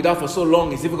 you've gone without for so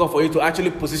long, it's difficult for you to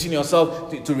actually position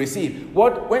yourself to receive.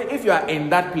 If you are in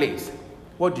that place,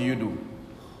 what do you do?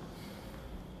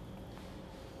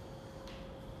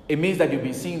 It means that you've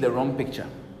been seeing the wrong picture.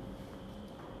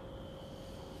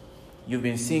 You've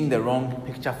been seeing the wrong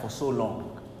picture for so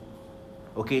long.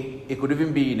 Okay? It could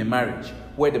even be in a marriage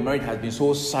where the marriage has been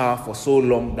so sour for so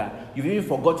long that you've even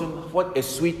forgotten what a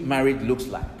sweet marriage looks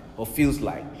like or feels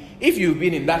like. If you've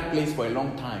been in that place for a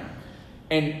long time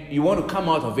and you want to come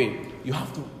out of it, you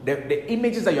have to, the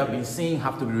images that you have been seeing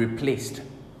have to be replaced.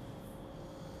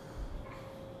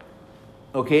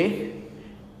 Okay?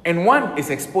 And one is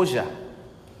exposure.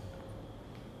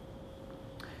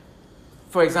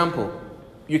 For example,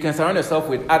 you can surround yourself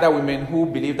with other women who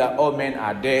believe that all men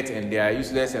are dead and they are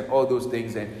useless and all those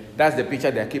things, and that's the picture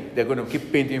they're going to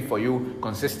keep painting for you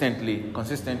consistently.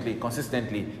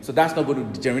 So that's not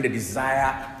going to generate the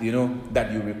desire,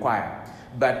 that you require.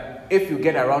 But if you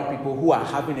get around people who are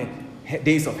having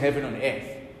days of heaven on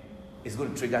earth, it's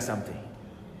going to trigger something.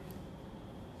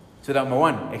 So number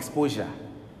one, exposure.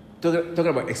 Talking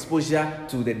about exposure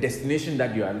to the destination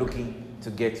that you are looking to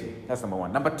get to. That's number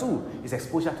one. Number two is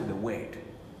exposure to the word.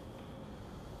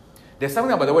 There's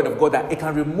something about the word of God that it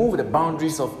can remove the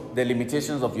boundaries of the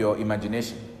limitations of your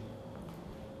imagination.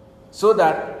 So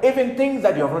that even things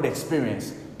that you have not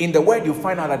experienced, in the word you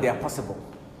find out that they are possible.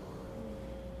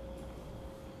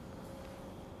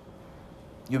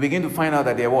 You begin to find out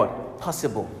that they are what?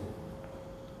 Possible.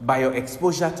 By your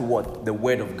exposure to what? The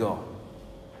word of God.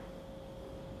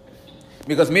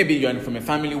 Because maybe you're from a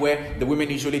family where the women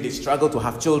usually they struggle to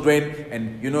have children,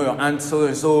 and your aunt so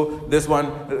and so, this one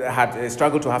had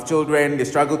struggled to have children, they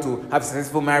struggle to have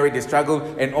successful marriage, they struggle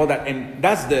and all that, and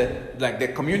that's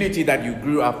the community that you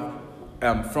grew up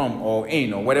from or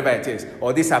in or whatever it is.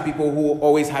 Or these are people who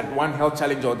always had one health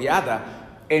challenge or the other,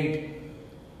 and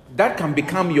that can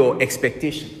become your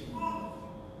expectation.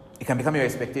 It can become your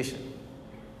expectation.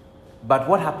 But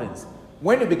what happens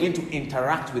when you begin to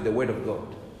interact with the Word of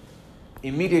God?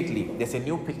 Immediately, there's a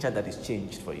new picture that is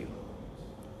changed for you.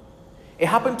 It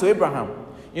happened to Abraham.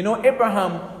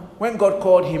 Abraham, when God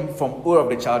called him from Ur of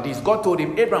the Chaldees, God told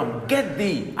him, Abraham, get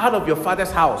thee out of your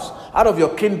father's house, out of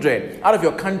your kindred, out of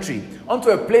your country, unto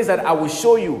a place that I will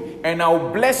show you, and I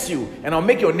will bless you, and I'll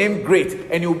make your name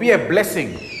great, and you'll be a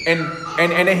blessing. And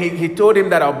then he told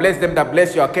him that I'll bless them that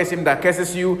bless you, I'll curse him that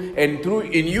curses you, and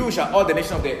in you shall all the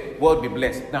nations of the world be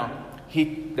blessed. Now,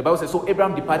 the Bible says, so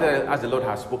Abraham departed as the Lord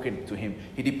had spoken to him.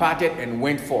 He departed and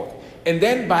went forth. And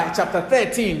then by chapter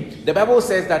 13, the Bible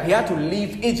says that he had to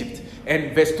leave Egypt.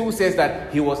 And verse 2 says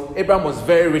that Abraham was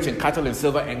very rich in cattle and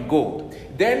silver and gold.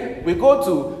 Then we go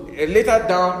to later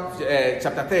down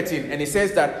chapter 13, and it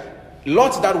says that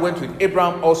Lot that went with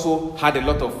Abraham also had a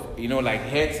lot of, like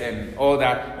heads and all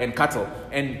that and cattle.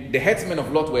 And the headsmen of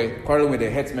Lot were quarreling with the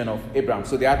headsmen of Abraham.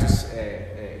 So they had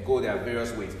to go their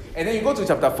various ways. And then you go to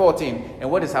chapter 14,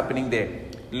 and what is happening there?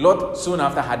 Lot soon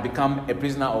after had become a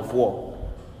prisoner of war.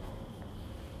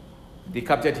 They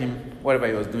captured him, whatever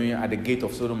he was doing at the gate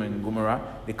of Sodom and Gomorrah.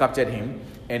 They captured him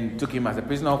and took him as a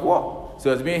prisoner of war. So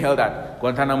he was being held at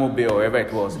Guantanamo Bay or wherever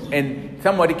it was. And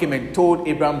somebody came and told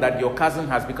Abraham that your cousin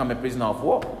has become a prisoner of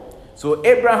war. So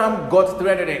Abraham got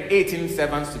 318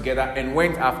 servants together and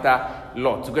went after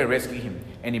Lot to go and rescue him.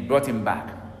 And he brought him back.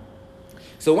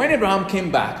 So when Abraham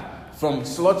came back from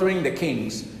slaughtering the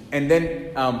kings. And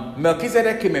then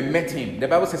Melchizedek came and met him. The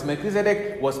Bible says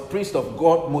Melchizedek was priest of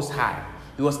God Most High.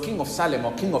 He was king of Salem,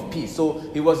 or king of peace. So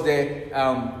he was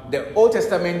the Old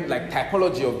Testament like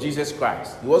typology of Jesus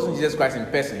Christ. He wasn't Jesus Christ in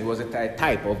person. He was a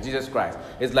type of Jesus Christ.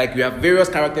 It's like you have various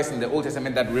characters in the Old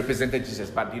Testament that represented Jesus,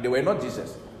 but they were not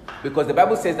Jesus. Because the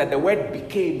Bible says that the word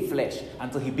became flesh.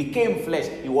 Until he became flesh,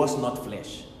 he was not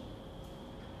flesh.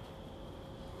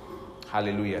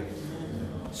 Hallelujah.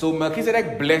 So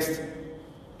Melchizedek blessed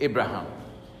Abraham.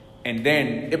 And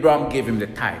then Abraham gave him the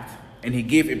tithe. And he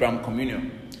gave Abraham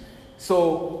communion.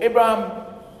 So Abraham,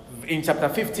 in chapter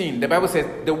 15, the Bible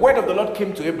says, the word of the Lord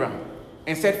came to Abraham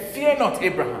and said, "Fear not,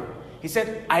 Abraham." He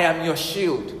said, "I am your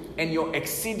shield and your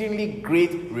exceedingly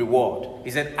great reward." He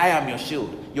said, "I am your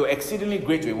shield, your exceedingly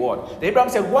great reward." Then Abraham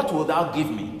said, "What wilt thou give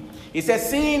me?" He said,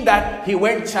 seeing that he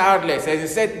went childless, as he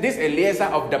said, "This Eliezer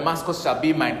of Damascus shall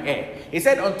be mine heir." He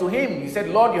said unto him, he said,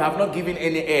 "Lord, you have not given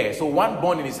any heir. So one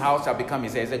born in his house shall become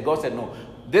his heir." He said, God said, "No,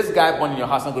 this guy born in your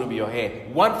house is not going to be your heir.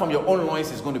 One from your own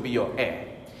loins is going to be your heir."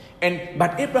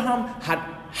 But Abraham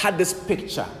had this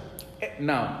picture.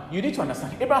 Now, you need to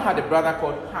understand, Abraham had a brother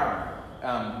called Haran.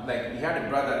 He had a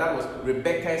brother that was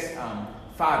Rebekah's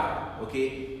father.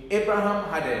 Okay, Abraham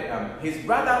had his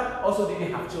brother also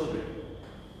didn't have children.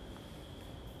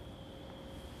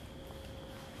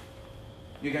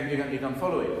 You can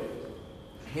follow it.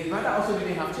 His brother also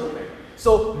didn't have children.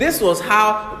 So this was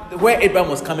where Abraham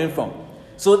was coming from.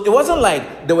 So it wasn't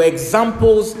like there were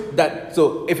examples that,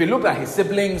 so if you look at his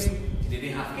siblings, they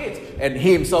didn't have kids. And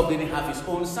he himself didn't have his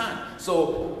own son.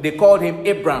 So they called him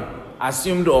Abram,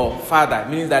 assumed or father.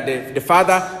 Meaning that the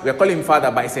father, we are calling him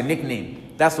father, but it's a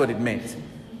nickname. That's what it meant.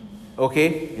 Okay?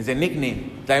 It's a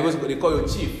nickname. They call you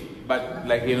chief. But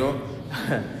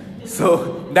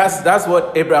so that's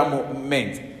what Abraham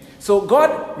meant. So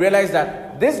God realized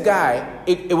that this guy,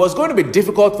 it was going to be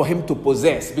difficult for him to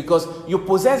possess, because you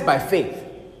possess by faith.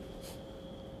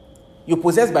 You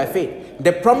possess by faith.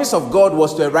 The promise of God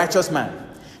was to a righteous man.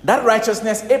 That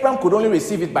righteousness, Abraham could only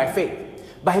receive it by faith.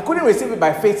 But he couldn't receive it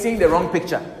by faith, seeing the wrong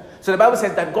picture. So the Bible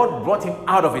says that God brought him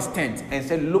out of his tent and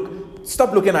said, "Look,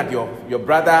 stop looking at your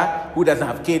brother who doesn't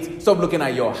have kids. Stop looking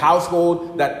at your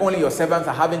household, that only your servants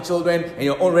are having children and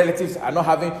your own relatives are not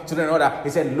having children and all that."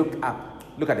 He said, "Look up.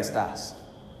 Look at the stars."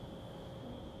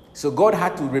 So God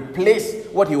had to replace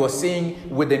what he was seeing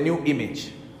with a new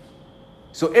image.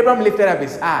 So Abraham lifted up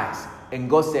his eyes and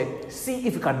God said, "See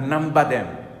if you can number them.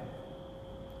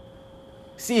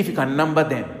 See if you can number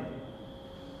them."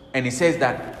 And he says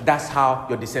that that's how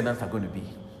your descendants are going to be.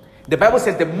 The Bible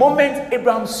says the moment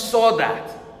Abraham saw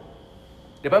that,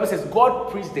 the Bible says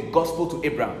God preached the gospel to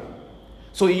Abraham.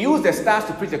 So he used the stars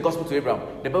to preach the gospel to Abraham.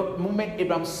 The moment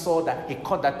Abraham saw that, he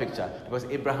caught that picture, because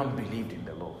Abraham believed in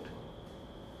the Lord.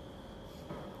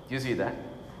 Do you see that?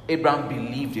 Abraham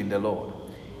believed in the Lord.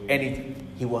 And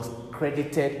he was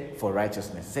credited for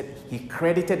righteousness. He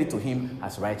credited it to him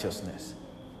as righteousness.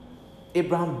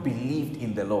 Abraham believed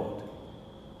in the Lord.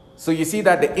 So you see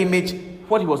that the image,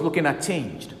 what he was looking at,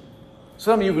 changed.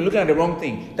 Some of you will be looking at the wrong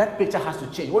thing. That picture has to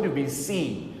change. What you've been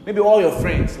seeing. Maybe all your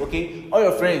friends, okay? All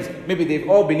your friends, maybe they've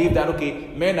all believed that, okay,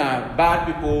 men are bad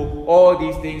people, all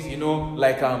these things,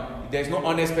 there's no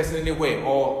honest person anywhere.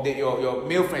 Or your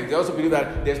male friends, they also believe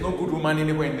that there's no good woman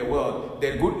anywhere in the world.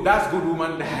 The last good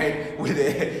woman died with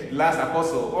the last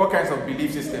apostle. All kinds of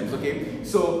belief systems, okay?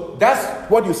 So that's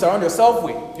what you surround yourself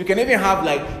with. You can even have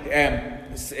like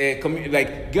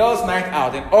girls' night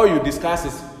out, and all you discuss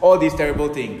is all these terrible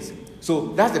things.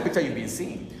 So that's the picture you've been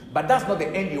seeing. But that's not the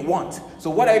end you want. So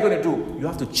what are you going to do? You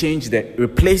have to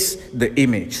replace the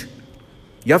image.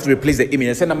 You have to replace the image.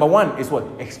 And say number one is what?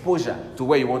 Exposure to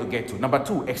where you want to get to. Number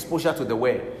two, exposure to the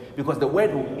word. Because the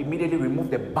word will immediately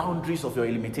remove the boundaries of your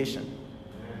limitation.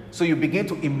 So you begin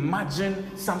to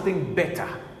imagine something better.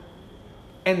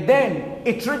 And then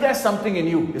it triggers something in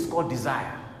you. It's called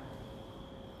desire.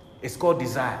 It's called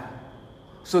desire.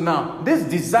 So now, this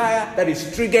desire that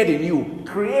is triggered in you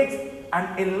creates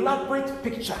an elaborate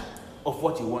picture of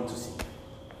what you want to see.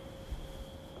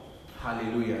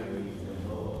 Hallelujah.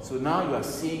 So now you are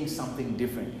seeing something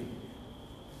differently.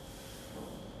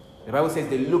 The Bible says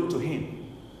they looked to him.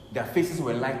 Their faces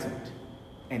were lightened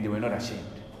and they were not ashamed.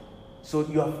 So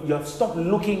you have stopped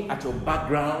looking at your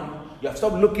background. You have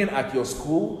stopped looking at your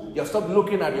school. You have stopped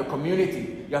looking at your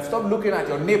community. You have stopped looking at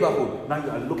your neighborhood. Now you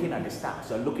are looking at the stars.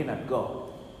 You are looking at God.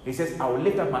 He says, "I will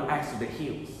lift up my eyes to the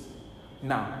hills."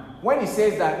 Now, when he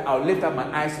says that, "I'll lift up my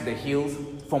eyes to the hills,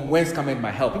 from whence cometh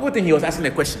my help?" People think he was asking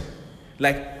a question.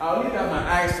 Like, "I'll lift up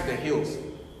my eyes to the hills.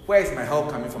 Where is my help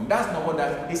coming from?" That's not what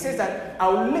that. He says that, "I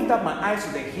will lift up my eyes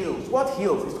to the hills." What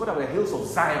hills? It's called the hills of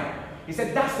Zion. He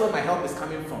said, that's where my help is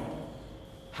coming from.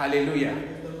 Hallelujah.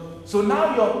 So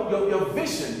now your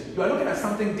vision, you are looking at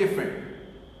something different.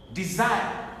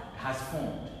 Desire has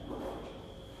formed.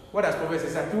 What does Proverbs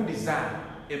say? That through desire,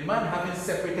 a man having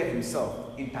separated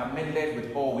himself, intermeddled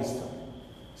with all wisdom.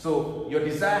 So your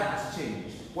desire has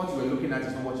changed. What you are looking at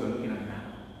is not what you are looking at now.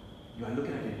 You are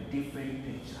looking at a different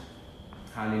picture.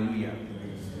 Hallelujah.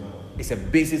 It's a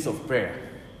basis of prayer.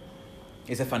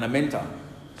 It's a fundamental.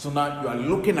 So now you are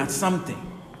looking at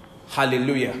something.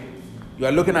 Hallelujah. You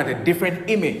are looking at a different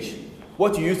image.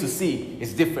 What you used to see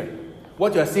is different.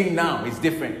 What you are seeing now is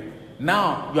different.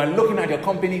 Now you are looking at your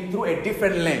company through a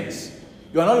different lens.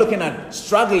 You are not looking at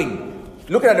struggling,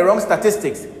 looking at the wrong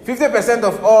statistics. 50%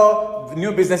 of all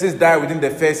new businesses die within the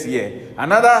first year.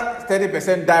 Another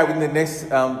 30% die within the next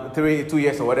 2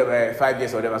 years or whatever, 5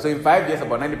 years or whatever. So in 5 years,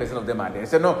 about 90% of them are there.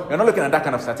 So no, you're not looking at that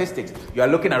kind of statistics. You are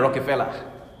looking at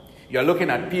Rockefeller. You are looking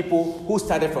at people who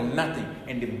started from nothing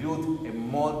and they built a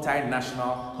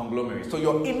multinational conglomerate. So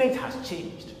your image has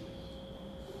changed.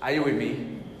 Are you with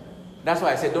me? That's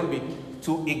why I said don't be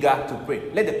too eager to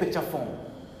pray. Let the picture form.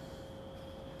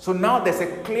 So now there's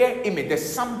a clear image.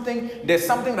 There's something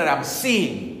that I'm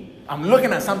seeing. I'm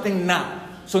looking at something now.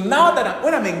 So now that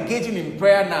when I'm engaging in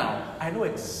prayer now, I know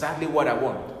exactly what I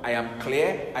want. I am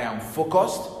clear. I am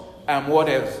focused. I am what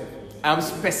else? I'm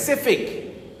specific.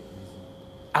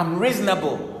 I'm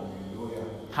reasonable.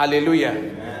 Hallelujah.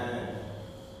 Amen.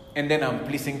 And then I'm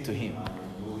pleasing to Him.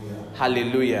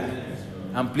 Hallelujah.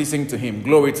 I'm pleasing to Him.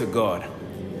 Glory to God.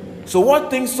 So what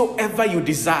things soever you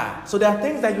desire. So there are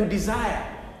things that you desire.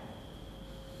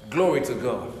 Glory to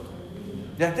God.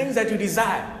 There are things that you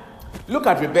desire. Look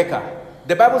at Rebecca.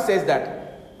 The Bible says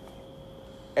that,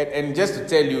 and just to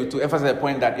tell you, to emphasize the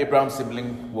point that Abraham's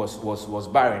sibling was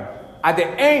barren. At the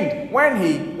end, when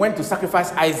he went to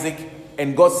sacrifice Isaac,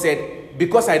 and God said,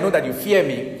 because I know that you fear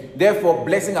me, therefore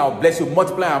blessing I'll bless you,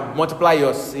 multiply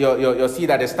your seed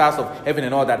at the stars of heaven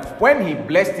and all that. When he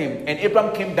blessed him and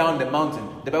Abraham came down the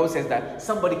mountain, the Bible says that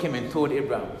somebody came and told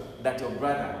Abraham that your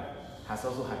brother has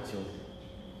also had children.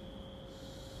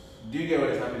 Do you get what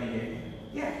is happening here?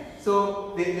 Yeah.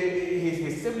 So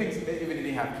his siblings even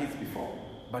didn't have kids before.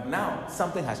 But now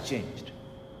something has changed.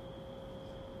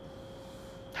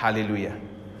 Hallelujah.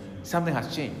 Something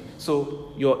has changed.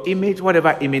 So your image,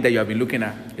 whatever image that you have been looking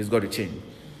at, is going to change.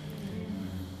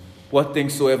 What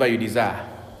things soever you desire.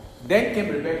 Then came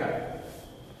Rebecca.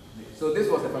 So this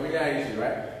was a familiar issue,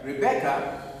 right?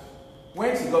 Rebecca,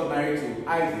 when she got married to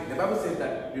Isaac, the Bible says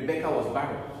that Rebecca was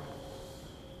barren.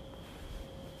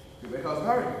 Rebecca was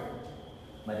barren.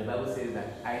 But the Bible says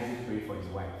that Isaac prayed for his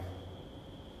wife.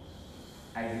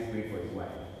 Isaac prayed for his wife.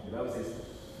 The Bible says,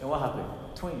 and what happened?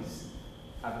 Twins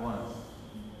at once.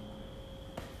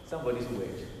 Somebody's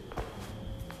word.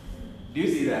 Do you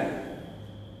see that?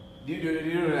 Do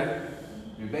you know that?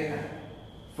 Rebecca,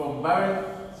 from barren,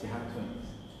 she had twins.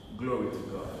 Glory to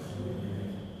God.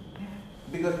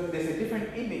 Because there's a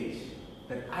different image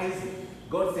that Isaac,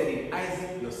 God said in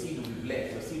Isaac, your seed will be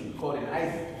blessed. Your seed will be called in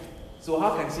Isaac. So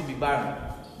how can she be barren?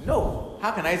 No.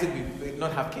 How can Isaac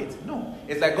not have kids? No.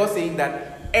 It's like God saying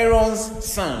that Aaron's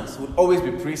sons would always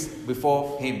be priests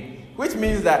before him. Which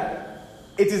means that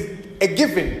it is a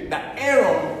given that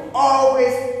Aaron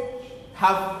always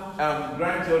have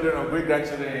grandchildren or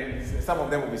great-grandchildren, and some of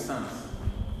them will be sons.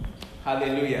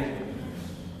 Hallelujah.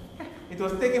 It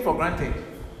was taken for granted.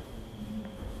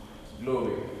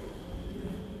 Glory.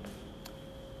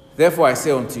 Therefore I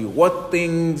say unto you, what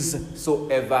things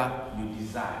soever you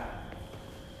desire.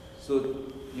 So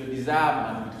your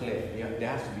desire must be clear. There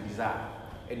has to be desire.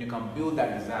 And you can build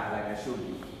that desire like I showed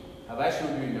you. Have I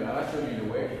shown you in the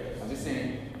Word? I'm just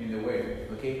saying in the Word.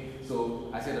 Okay?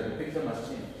 So I said that the picture must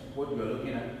change. What you are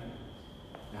looking at,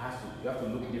 you have to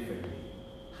look differently.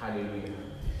 Hallelujah.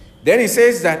 Then it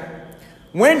says that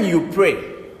when you pray,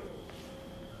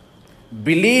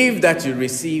 believe that you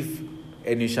receive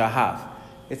and you shall have.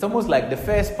 It's almost like the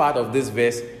first part of this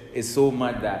verse is so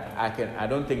much that I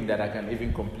don't think that I can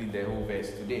even complete the whole verse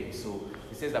today. So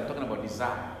it says I'm talking about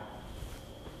desire.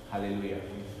 Hallelujah.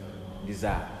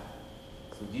 Desire.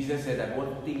 So Jesus said that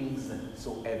what things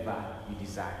soever you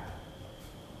desire.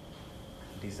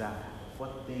 Desire.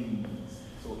 What things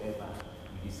soever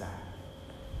you desire.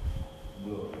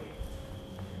 Glory.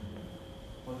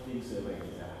 What things soever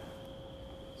you desire.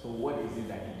 So what is it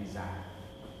that you desire?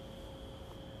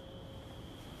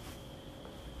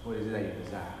 What is it that you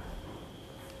desire?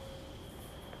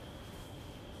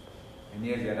 And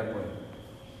here's the other point.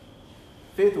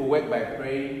 Faith will work by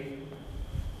praying,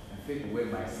 and faith will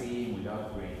work by saying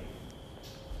without praying.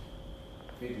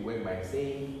 Faith will work by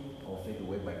saying, or faith will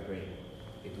work by praying.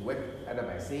 It will work either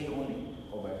by saying only,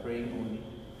 or by praying only,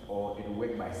 or it will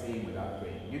work by saying without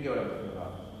praying. You get what I'm talking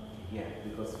about? Yeah,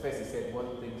 because first he said,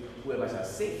 what things whoever shall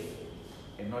say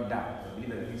and not doubt, and believe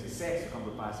that the things he says will come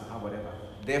to pass, will have whatever.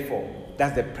 Therefore,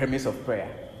 that's the premise of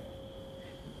prayer.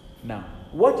 Now,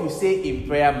 what you say in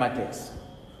prayer matters.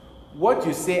 What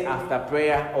you say after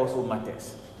prayer also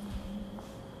matters.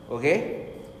 Okay?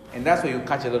 And that's where you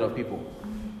catch a lot of people.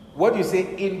 What you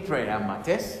say in prayer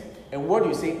matters, and what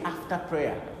you say after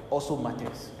prayer also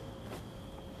matters.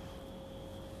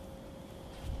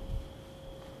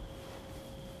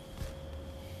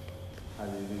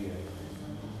 Hallelujah.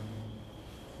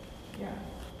 Yeah.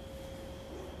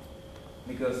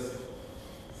 Because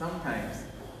sometimes,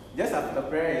 just after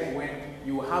prayer is when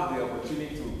you have the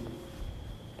opportunity to,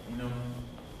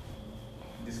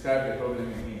 describe the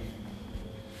problem again.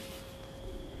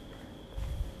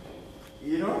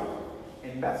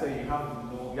 And that's why you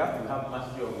have to have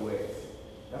mastery of words.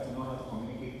 You have to know how to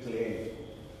communicate clearly.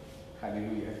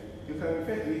 Hallelujah. You can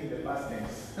refer to it in the past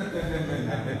tense.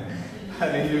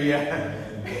 Hallelujah.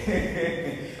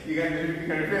 you can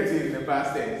refer to it in the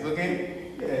past tense,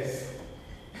 okay? Yes.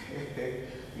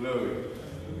 Glory.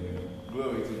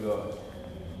 Glory to God.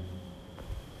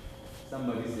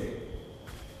 Somebody said,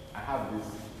 I have this,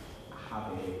 I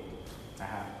have a headache. I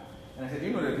have. And I said,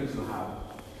 you know the things you have?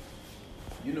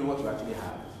 You know what you actually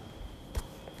have?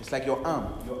 It's like your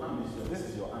arm. Your arm is yours. This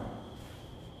is your arm.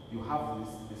 You have this,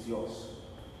 it's yours.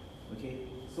 Okay?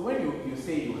 So when you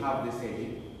say you have this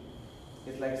headache,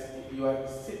 it's like you are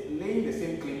laying the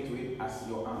same claim to it as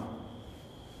your arm.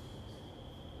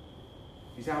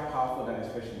 You see how powerful that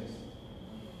expression is?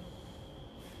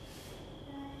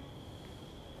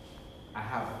 I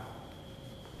have.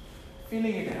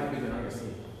 Feeling it and having it are not the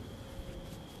same.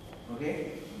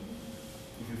 Okay?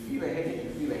 If you feel a headache, you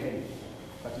feel a headache.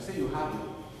 But to say you have it,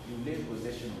 you lay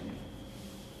possession on it.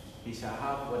 He shall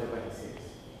have whatever he says.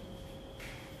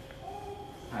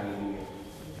 Hallelujah.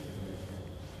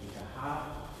 He shall have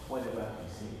whatever he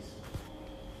says.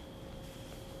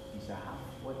 He shall have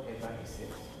whatever he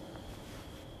says.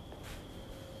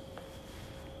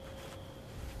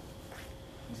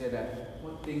 He said that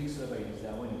what things soever you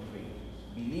desire when you pray,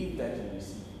 believe that you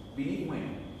receive. Believe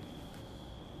when?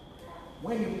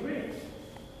 When you pray.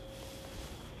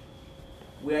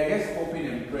 We are just hoping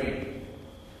and praying.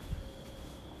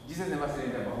 Jesus never said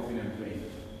anything about hoping and praying.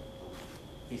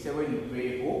 He said when you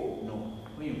pray, hope? No.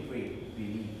 When you pray,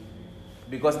 believe.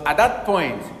 Because at that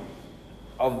point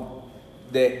of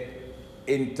at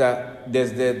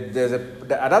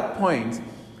that point,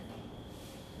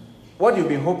 what you've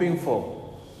been hoping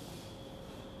for,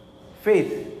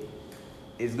 faith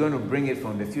is going to bring it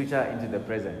from the future into the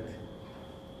present.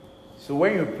 So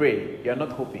when you pray, you're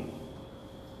not hoping.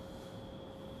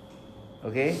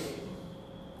 Okay?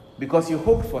 Because you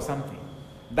hoped for something.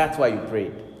 That's why you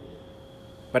prayed.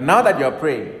 But now that you're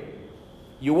praying,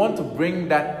 you want to bring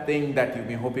that thing that you've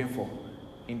been hoping for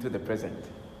into the present.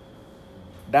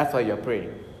 That's why you're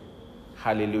praying.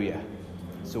 Hallelujah.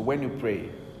 So when you pray,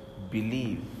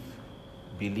 believe.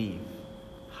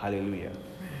 Hallelujah.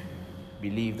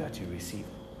 Believe that you receive.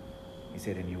 He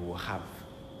said, and you will have.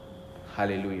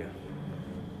 Hallelujah.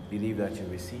 Believe that you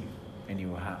receive, and you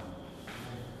will have.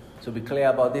 So be clear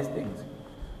about these things.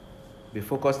 Be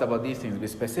focused about these things. Be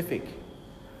specific.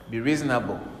 Be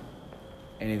reasonable.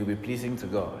 And it will be pleasing to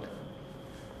God.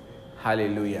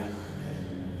 Hallelujah.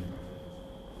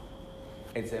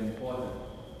 It's important.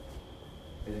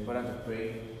 It's important to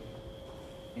pray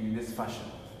in this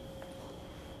fashion.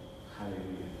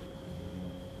 Hallelujah.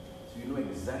 So you know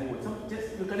exactly what.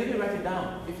 You can even write it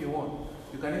down if you want.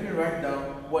 You can even write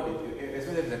down what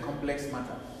especially if it's a complex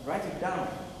matter. Write it down.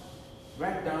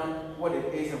 Write down what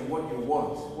it is and what you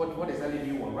want. What exactly do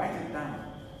you want? Write it down.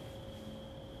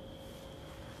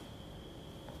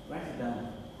 Write it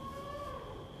down.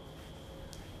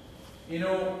 You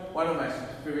know, one of my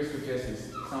favorite scriptures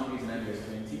is Psalm 89 verse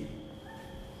 20.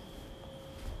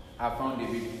 I found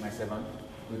David, my servant,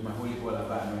 with my holy oil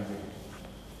have I anointed.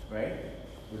 Right?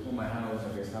 With whom my hand was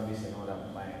established and all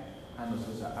that. My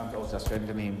hand also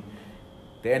strengthened him.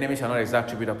 The enemy shall not exact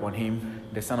tribute upon him.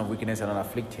 The son of wickedness shall not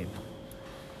afflict him.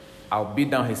 I'll beat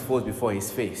down his foes before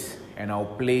his face, and I'll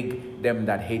plague them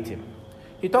that hate him.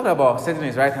 He talked about setting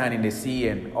his right hand in the sea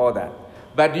and all that.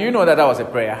 But do you know that was a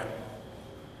prayer?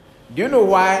 Do you know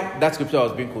why that scripture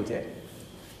was being quoted?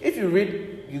 If you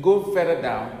read, you go further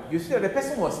down, you see that the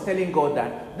person was telling God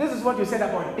that this is what you said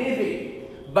about David,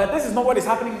 but this is not what is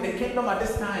happening in the kingdom at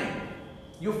this time.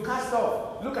 You've cast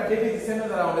off. Look at David's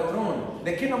descendants that are on the throne.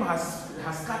 The kingdom has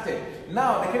scattered.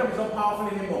 Now the kingdom is not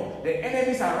powerful anymore. The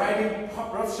enemies are riding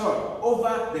roughshod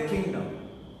over the kingdom.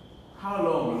 How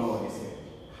long, Lord? He said.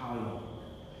 How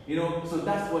long? So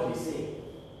that's what he said.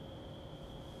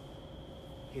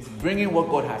 He's bringing what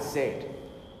God has said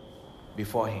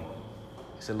before him.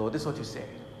 He said, Lord, this is what you said,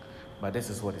 but this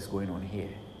is what is going on here.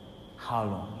 How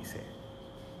long? He said.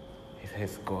 He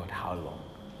says, God, how long?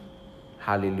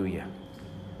 Hallelujah.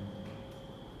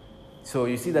 So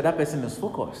you see that person is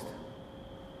focused.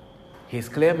 He's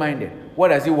clear-minded. What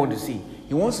does he want to see?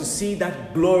 He wants to see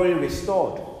that glory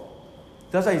restored.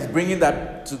 That's why he's bringing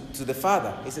that to the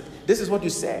Father. He said, this is what you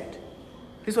said.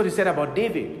 This is what you said about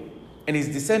David and his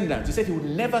descendants. You said he would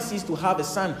never cease to have a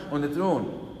son on the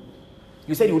throne.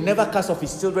 You said you would never cast off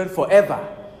his children forever.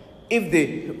 If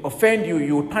they offend you,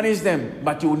 you will punish them,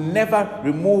 but you will never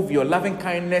remove your loving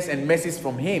kindness and mercies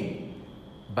from him.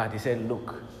 But he said,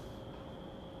 look,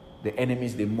 the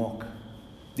enemies, they mock.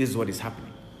 This is what is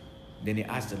happening. Then he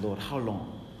asked the Lord, how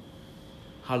long?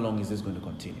 How long is this going to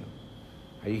continue?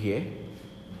 Are you here?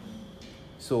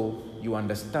 So you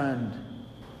understand.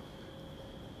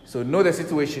 So know the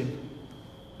situation.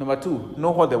 Number 2,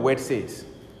 know what the word says.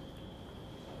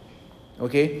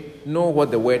 Okay? Know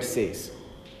what the word says.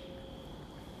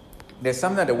 There's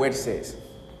something that the word says.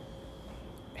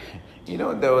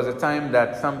 There was a time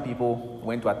that some people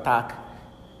went to attack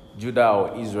Judah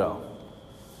or Israel.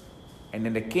 And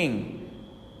then the king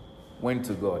went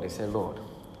to God. They said, Lord,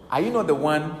 are you not the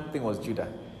one, I think it was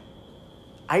Judah,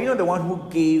 are you not the one who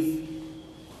gave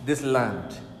this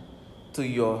land to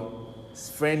your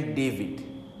friend David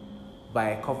by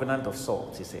a covenant of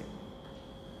salt? He said.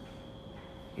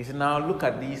 He said, now look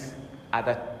at these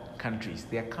other countries.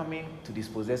 They are coming to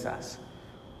dispossess us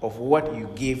of what you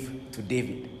gave to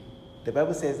David. The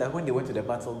Bible says that when they went to the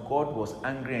battle, God was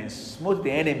angry and smote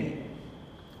the enemy.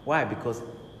 Why? Because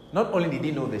not only did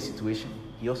he know the situation,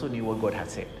 he also knew what God had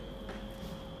said.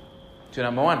 So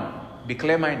number 1, be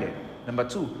clear-minded. Number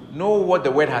 2, know what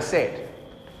the word has said.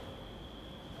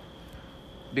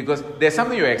 Because there's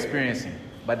something you're experiencing,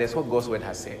 but there's what God's word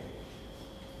has said.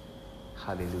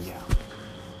 Hallelujah.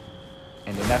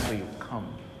 And then that's where you come.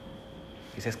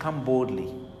 He says, come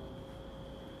boldly.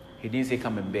 He didn't say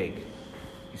come and beg.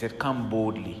 He said, come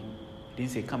boldly. He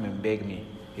didn't say come and beg me.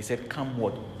 He said, come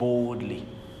what? Boldly.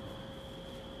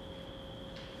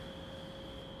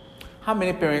 How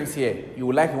many parents here, you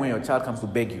would like it when your child comes to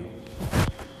beg you?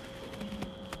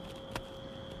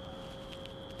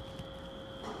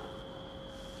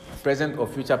 Present or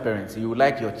future parents, you would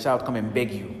like your child come and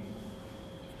beg you?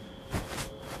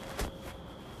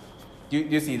 Do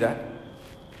you see that?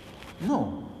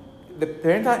 No. The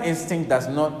parental instinct does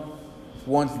not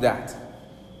want that.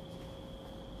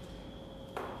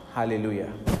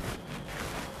 Hallelujah.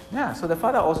 Yeah, so the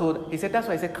Father also, he said, that's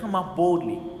why he said, come out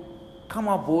boldly. Come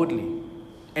out boldly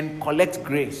and collect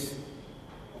grace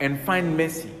and find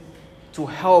mercy to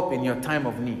help in your time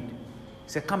of need. He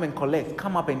said, come and collect,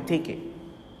 come up and take it.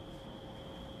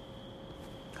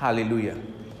 Hallelujah.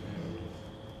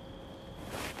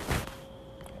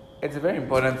 It's a very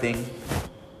important thing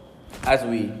as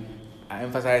we are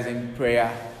emphasizing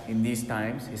prayer in these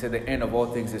times. He said the end of all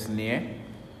things is near.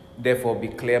 Therefore, be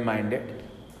clear-minded,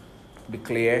 be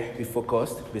clear, be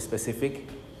focused, be specific,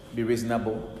 be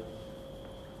reasonable.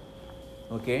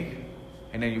 Okay?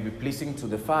 And then you'll be pleasing to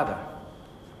the Father.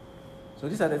 So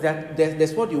these are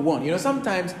that's what you want.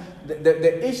 Sometimes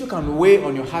the issue can weigh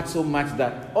on your heart so much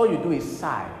that all you do is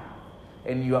sigh.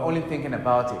 And you are only thinking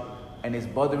about it. And it's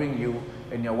bothering you.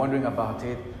 And you're wondering about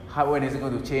it. When is it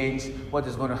going to change? What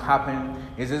is going to happen?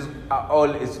 Is this all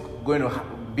is going to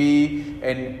be?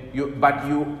 But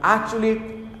you actually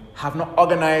have not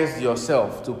organized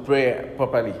yourself to pray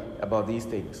properly about these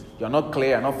things. You're not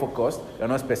clear, you're not focused, you're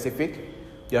not specific,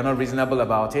 you're not reasonable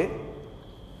about it.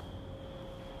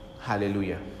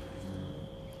 Hallelujah.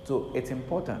 So it's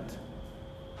important.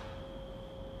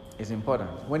 It's important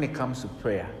when it comes to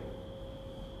prayer.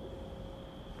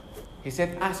 He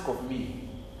said, ask of me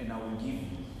and I will give you.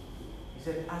 He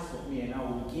said, ask of me and I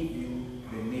will give you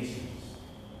the nations.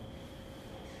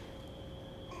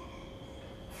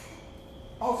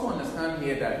 Also understand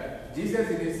here that Jesus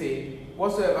didn't say,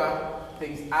 whatsoever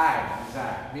things I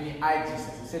desire, meaning I,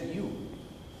 Jesus. He said you.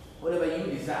 Whatever you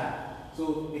desire.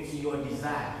 So it's your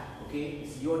desire. Okay?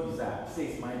 It's your desire. Say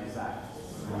it's my desire.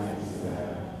 It's my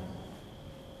desire.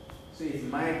 So it's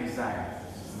my desire.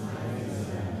 It's my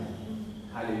desire.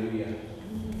 Hallelujah.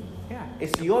 Yeah,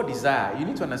 it's your desire. You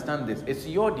need to understand this. It's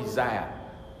your desire.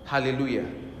 Hallelujah.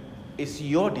 It's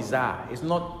your desire. It's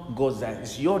not God's desire.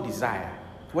 It's your desire.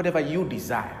 Whatever you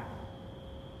desire.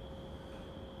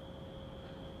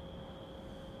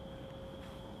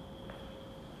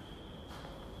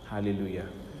 Hallelujah.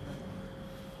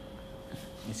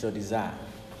 It's your desire.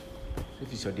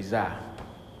 if it's your desire.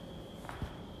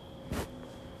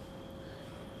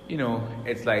 You know,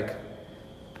 it's like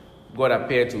God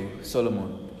appeared to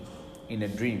Solomon in a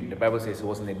dream. The Bible says it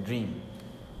was in a dream.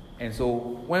 And so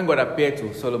when God appeared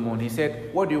to Solomon, he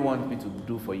said, what do you want me to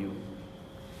do for you?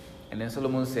 And then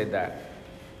Solomon said that,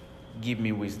 give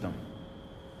me wisdom.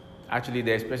 Actually,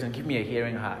 the expression, give me a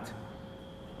hearing heart.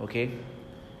 Okay?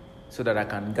 So that I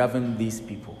can govern these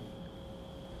people.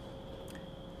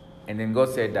 And then God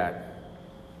said that,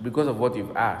 because of what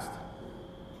you've asked,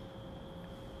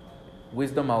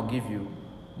 wisdom I'll give you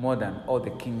more than all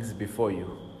the kings before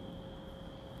you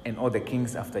and all the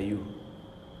kings after you.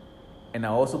 And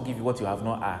I'll also give you what you have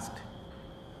not asked.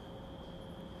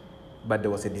 But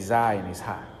there was a desire in his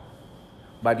heart.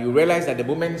 But you realize that the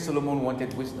moment Solomon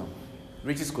wanted wisdom,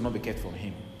 riches could not be kept from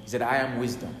him. He said, I am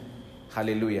wisdom.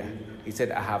 Hallelujah. He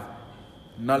said, I have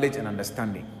knowledge and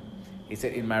understanding. He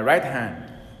said, in my right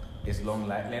hand is long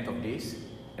length of days.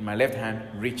 In my left hand,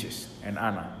 riches and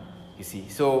honor. You see,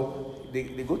 so they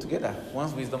go together.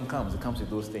 Once wisdom comes, it comes with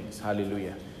those things.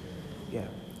 Hallelujah. Yeah.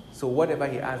 So whatever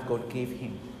he asked, God gave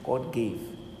him. God gave.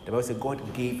 The Bible says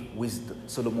God gave wisdom,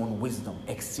 Solomon wisdom,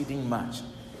 exceeding much.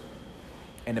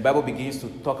 And the Bible begins to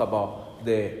talk about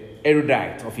the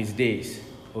erudite of his days.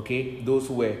 Okay, those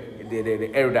who were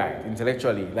the erudite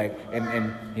intellectually, like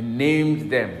and he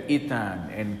named them Ethan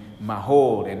and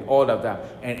Mahol and all of that.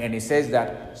 And he says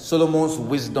that Solomon's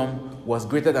wisdom was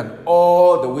greater than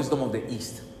all the wisdom of the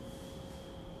East.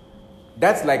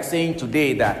 That's like saying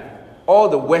today that all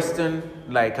the Western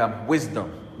wisdom,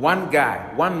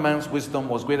 one man's wisdom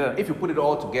was greater than, if you put it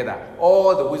all together,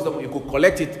 all the wisdom, you could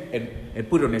collect it and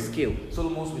put it on a scale.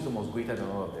 Solomon's wisdom was greater than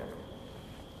all of them.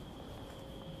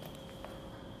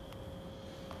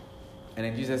 And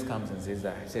then Jesus comes and says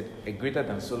that. He said, a greater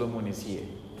than Solomon is here.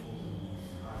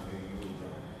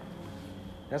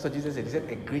 That's what Jesus said. He said,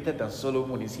 a greater than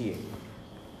Solomon is here.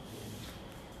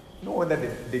 No wonder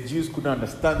the Jews couldn't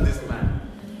understand this man.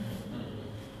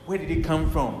 Where did he come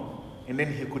from? And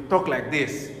then he could talk like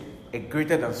this. A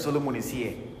greater than Solomon is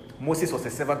here. Moses was a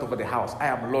servant over the house. I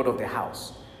am Lord of the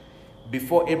house.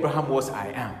 Before Abraham was, I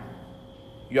am.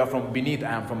 You are from beneath,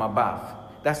 I am from above.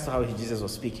 That's how Jesus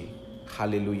was speaking.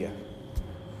 Hallelujah.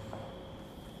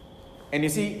 And you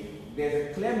see,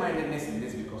 there's a clear-mindedness in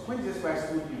this, because when Jesus Christ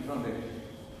stood in front of the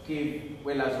cave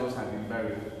where Lazarus had been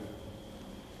buried,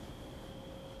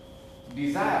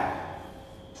 desire,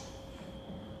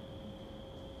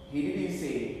 he didn't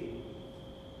say,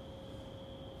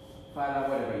 Father,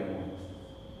 whatever you want.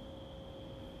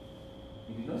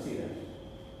 He did not say that.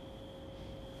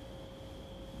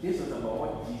 This was about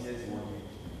what Jesus wanted.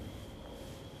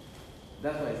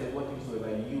 That's why I said, whatsoever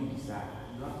you desire.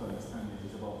 You have to understand this.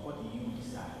 It's about what you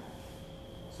desire.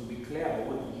 So be clear about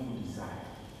what you desire.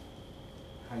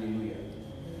 Hallelujah.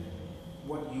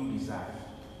 What you desire.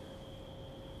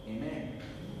 Amen.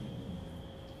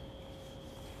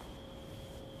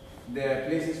 There are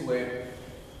places where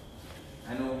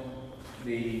I know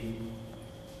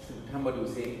somebody will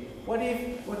say, what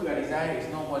if what you are desiring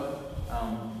is not what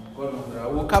God wants?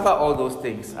 We'll cover all those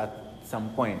things at some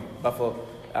point. But for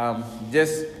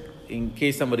just in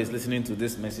case somebody is listening to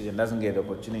this message and doesn't get the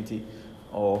opportunity,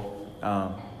 or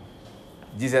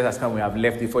Jesus has come, we have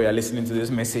left before you are listening to this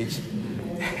message.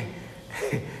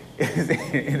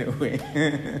 Anyway,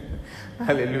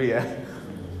 hallelujah.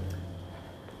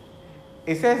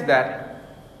 It says that,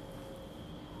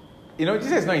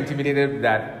 Jesus is not intimidated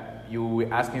that you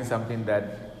were asking something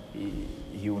that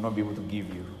he will not be able to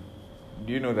give you.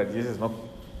 Do you know that Jesus is not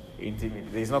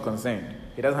intimidated? He's not concerned.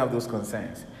 He doesn't have those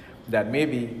concerns. That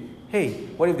maybe, hey,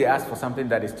 what if they ask for something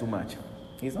that is too much?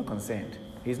 He's not concerned.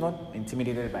 He's not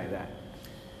intimidated by that.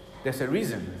 There's a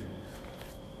reason.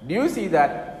 Do you see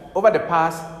that over the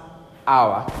past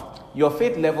hour, your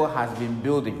faith level has been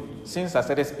building? Since I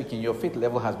started speaking, your faith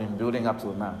level has been building up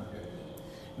till now.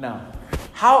 Now,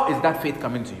 how is that faith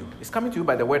coming to you? It's coming to you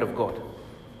by the word of God.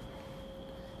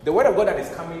 The word of God that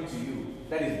is coming to you,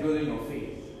 that is building your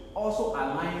faith, also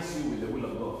aligns you with the will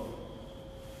of God.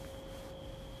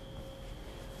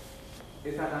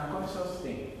 It's an unconscious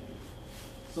thing.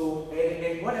 So,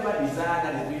 and whatever desire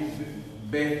that is being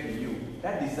birthed in you,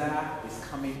 that desire is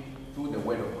coming through the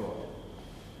word of God.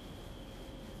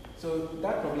 So,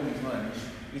 that problem is not an issue.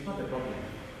 It's not a problem.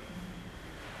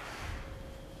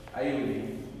 Are you with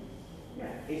me?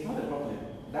 Yeah, it's not a problem.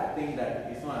 That thing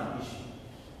that is not an issue.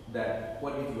 That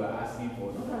what if you are asking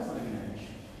for? No, that's not even an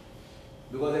issue.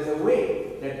 Because there's a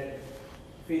way that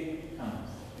faith comes.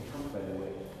 It comes by the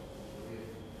way.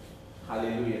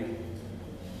 Hallelujah.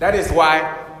 That is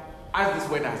why as this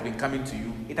word has been coming to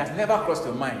you, it has never crossed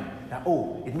your mind that,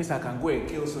 oh, it means I can go and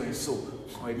kill so and so,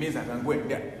 or it means I can go and...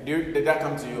 Did that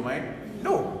come to your mind?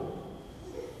 No.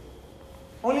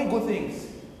 Only good things.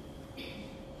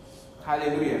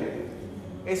 Hallelujah.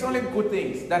 It's only good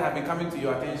things that have been coming to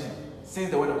your attention since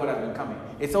the word of God has been coming.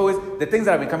 It's always the things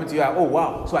that have been coming to you are, oh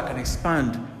wow, so I can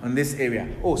expand on this area.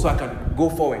 Oh, so I can go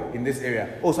forward in this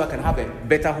area. Oh, so I can have a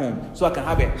better home. So I can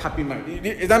have a happy marriage.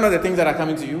 Is that not the things that are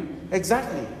coming to you?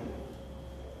 Exactly.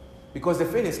 Because the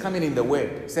faith is coming in the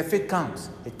word. So faith comes.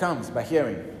 It comes by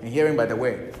hearing, and hearing by the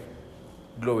word.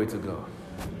 Glory to God.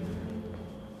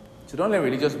 So don't let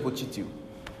religious people cheat you.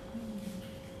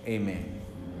 Amen.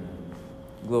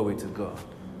 Glory to God.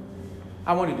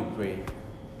 I want you to pray.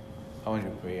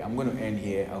 I'm going to end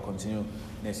here. I'll continue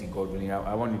next in God willing.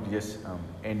 I want you to just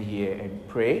end here and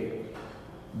pray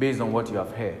based on what you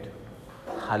have heard.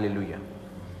 Hallelujah.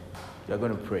 You're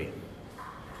going to pray.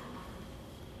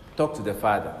 Talk to the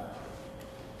Father.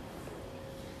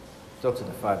 Talk to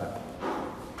the Father.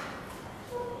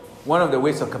 One of the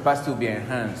ways your capacity will be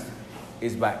enhanced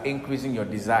is by increasing your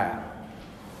desire.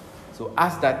 So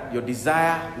ask that your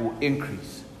desire will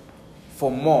increase for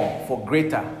more, for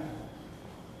greater.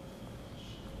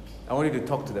 I want you to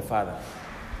talk to the Father.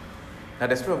 That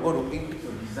the Spirit of God will increase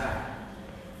your desire.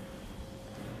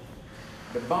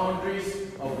 The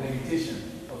boundaries of limitation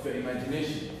of your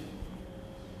imagination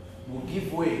will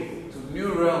give way to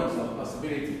new realms of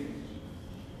possibility.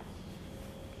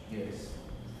 Yes.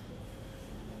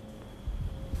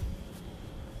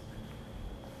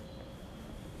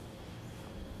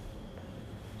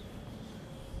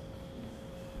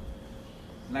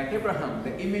 Like Abraham,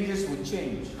 the images will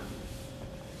change.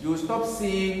 You will stop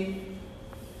seeing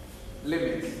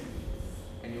limits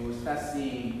and you will start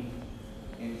seeing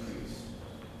increase,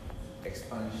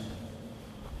 expansion,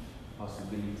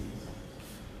 possibilities.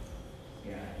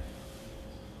 Yeah.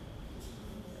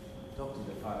 Talk to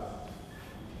the Father.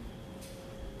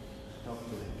 Talk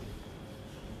to him.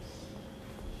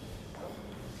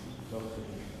 Talk to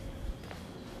him.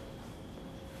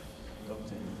 Talk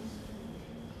to him.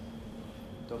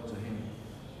 Talk to him.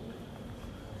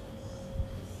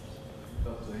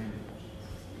 Talk to him.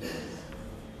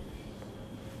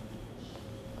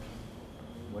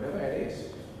 Whatever it is.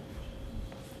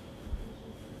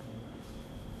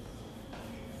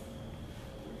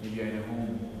 If you're in a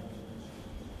home,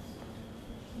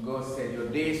 God said your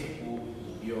days,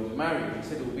 your marriage, He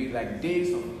said it will be like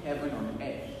days of heaven on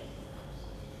earth.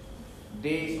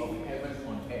 Days of heaven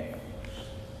on earth.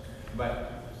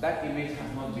 But that image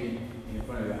has not been in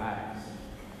front of your eyes.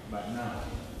 But now,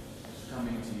 it's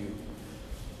coming to you.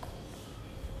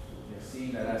 You're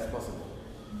seeing that that's possible.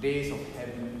 Days of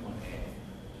heaven on earth.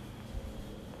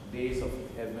 Days of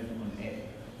heaven on earth.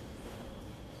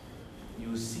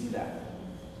 You see that.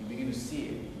 You begin to see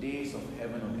it. Days of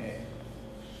heaven on earth.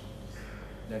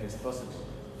 That is possible.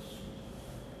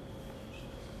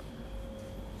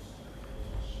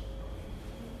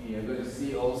 You're going to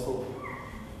see also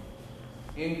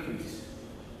increase.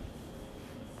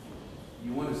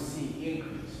 You want to see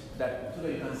increase. That so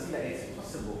that you can see that it's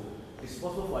possible. It's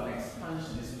possible for an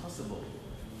expansion. It's possible.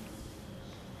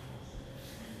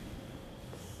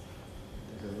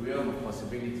 There's a realm of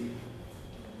possibility.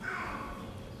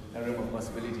 That realm of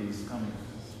possibility is coming.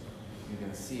 You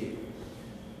can see it.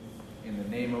 In the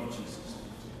name of Jesus.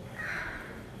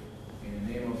 In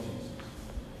the name of Jesus.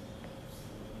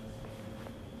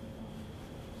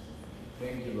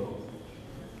 Thank you, Lord.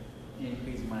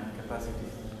 Increase my capacity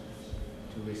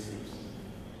to receive.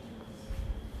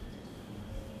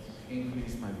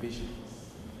 Increase my vision.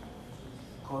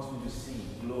 Cause me to see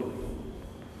glory.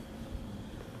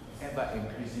 Ever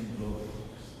increasing glory.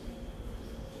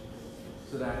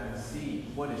 So that I can see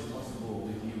what is possible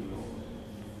with you, Lord.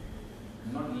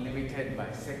 Not limited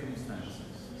by circumstances.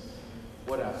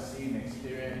 What I've seen,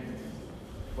 experienced,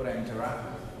 what I interact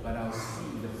with, but I'll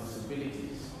see the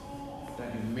possibilities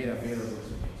that you made available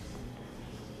to me.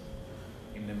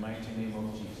 In the mighty name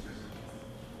of Jesus.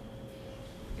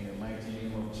 In the mighty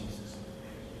name of Jesus.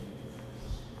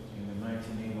 In the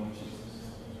mighty name of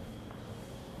Jesus.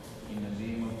 In the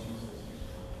name of Jesus.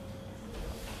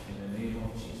 In the name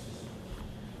of Jesus.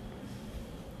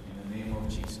 In the name of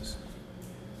Jesus.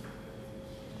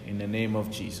 In the name of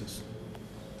Jesus.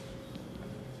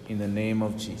 In the name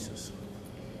of Jesus.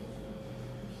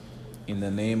 In the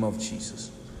name of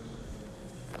Jesus.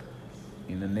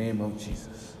 In the name of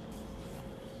Jesus.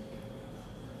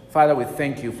 Father, we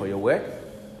thank you for your word.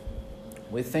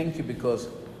 We thank you because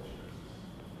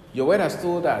your word has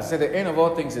told us that the end of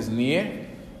all things is near.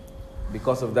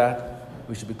 Because of that,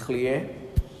 we should be clear.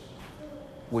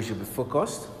 We should be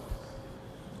focused.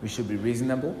 We should be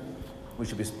reasonable, we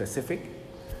should be specific,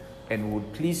 and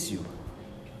would please you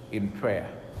in prayer.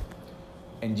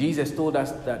 And Jesus told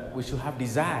us that we should have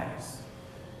desires.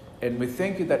 And we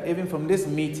thank you that even from this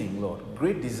meeting, Lord,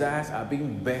 great desires are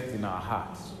being birthed in our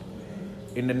hearts.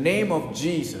 In the name of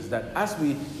Jesus, that as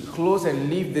we close and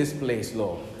leave this place,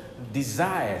 Lord,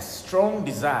 desires, strong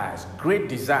desires, great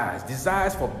desires,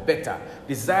 desires for better,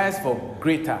 desires for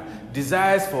greater,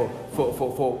 desires for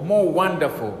more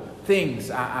wonderful things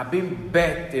are being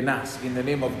birthed in us in the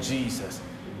name of Jesus.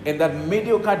 And that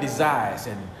mediocre desires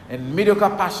and mediocre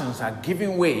passions are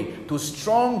giving way to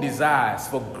strong desires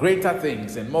for greater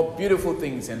things and more beautiful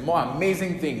things and more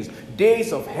amazing things.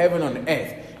 Days of heaven on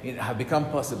earth have become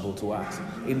possible to us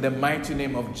in the mighty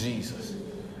name of Jesus.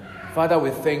 Father, we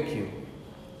thank you.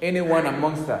 Anyone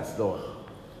amongst us, Lord,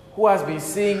 who has been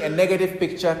seeing a negative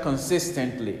picture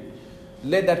consistently,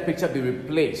 let that picture be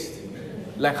replaced.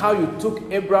 Like how you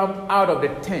took Abraham out of the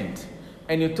tent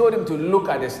and you told him to look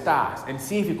at the stars and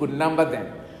see if he could number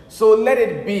them. So let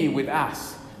it be with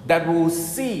us that we will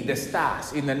see the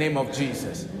stars in the name of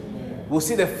Jesus. We'll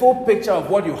see the full picture of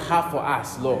what you have for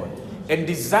us, Lord. And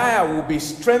desire will be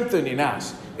strengthened in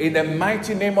us in the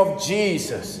mighty name of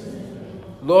Jesus.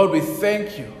 Lord, we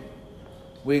thank you.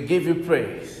 We give you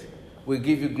praise. We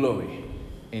give you glory.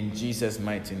 In Jesus'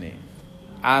 mighty name.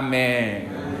 Amen.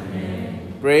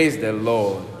 Amen. Praise the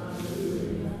Lord.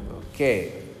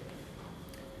 Okay.